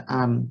 And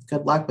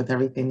good luck with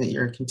everything that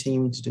you're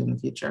continuing to do in the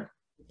future.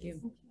 Thank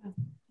you.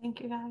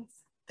 Thank you, guys.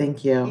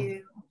 Thank you. Thank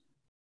you.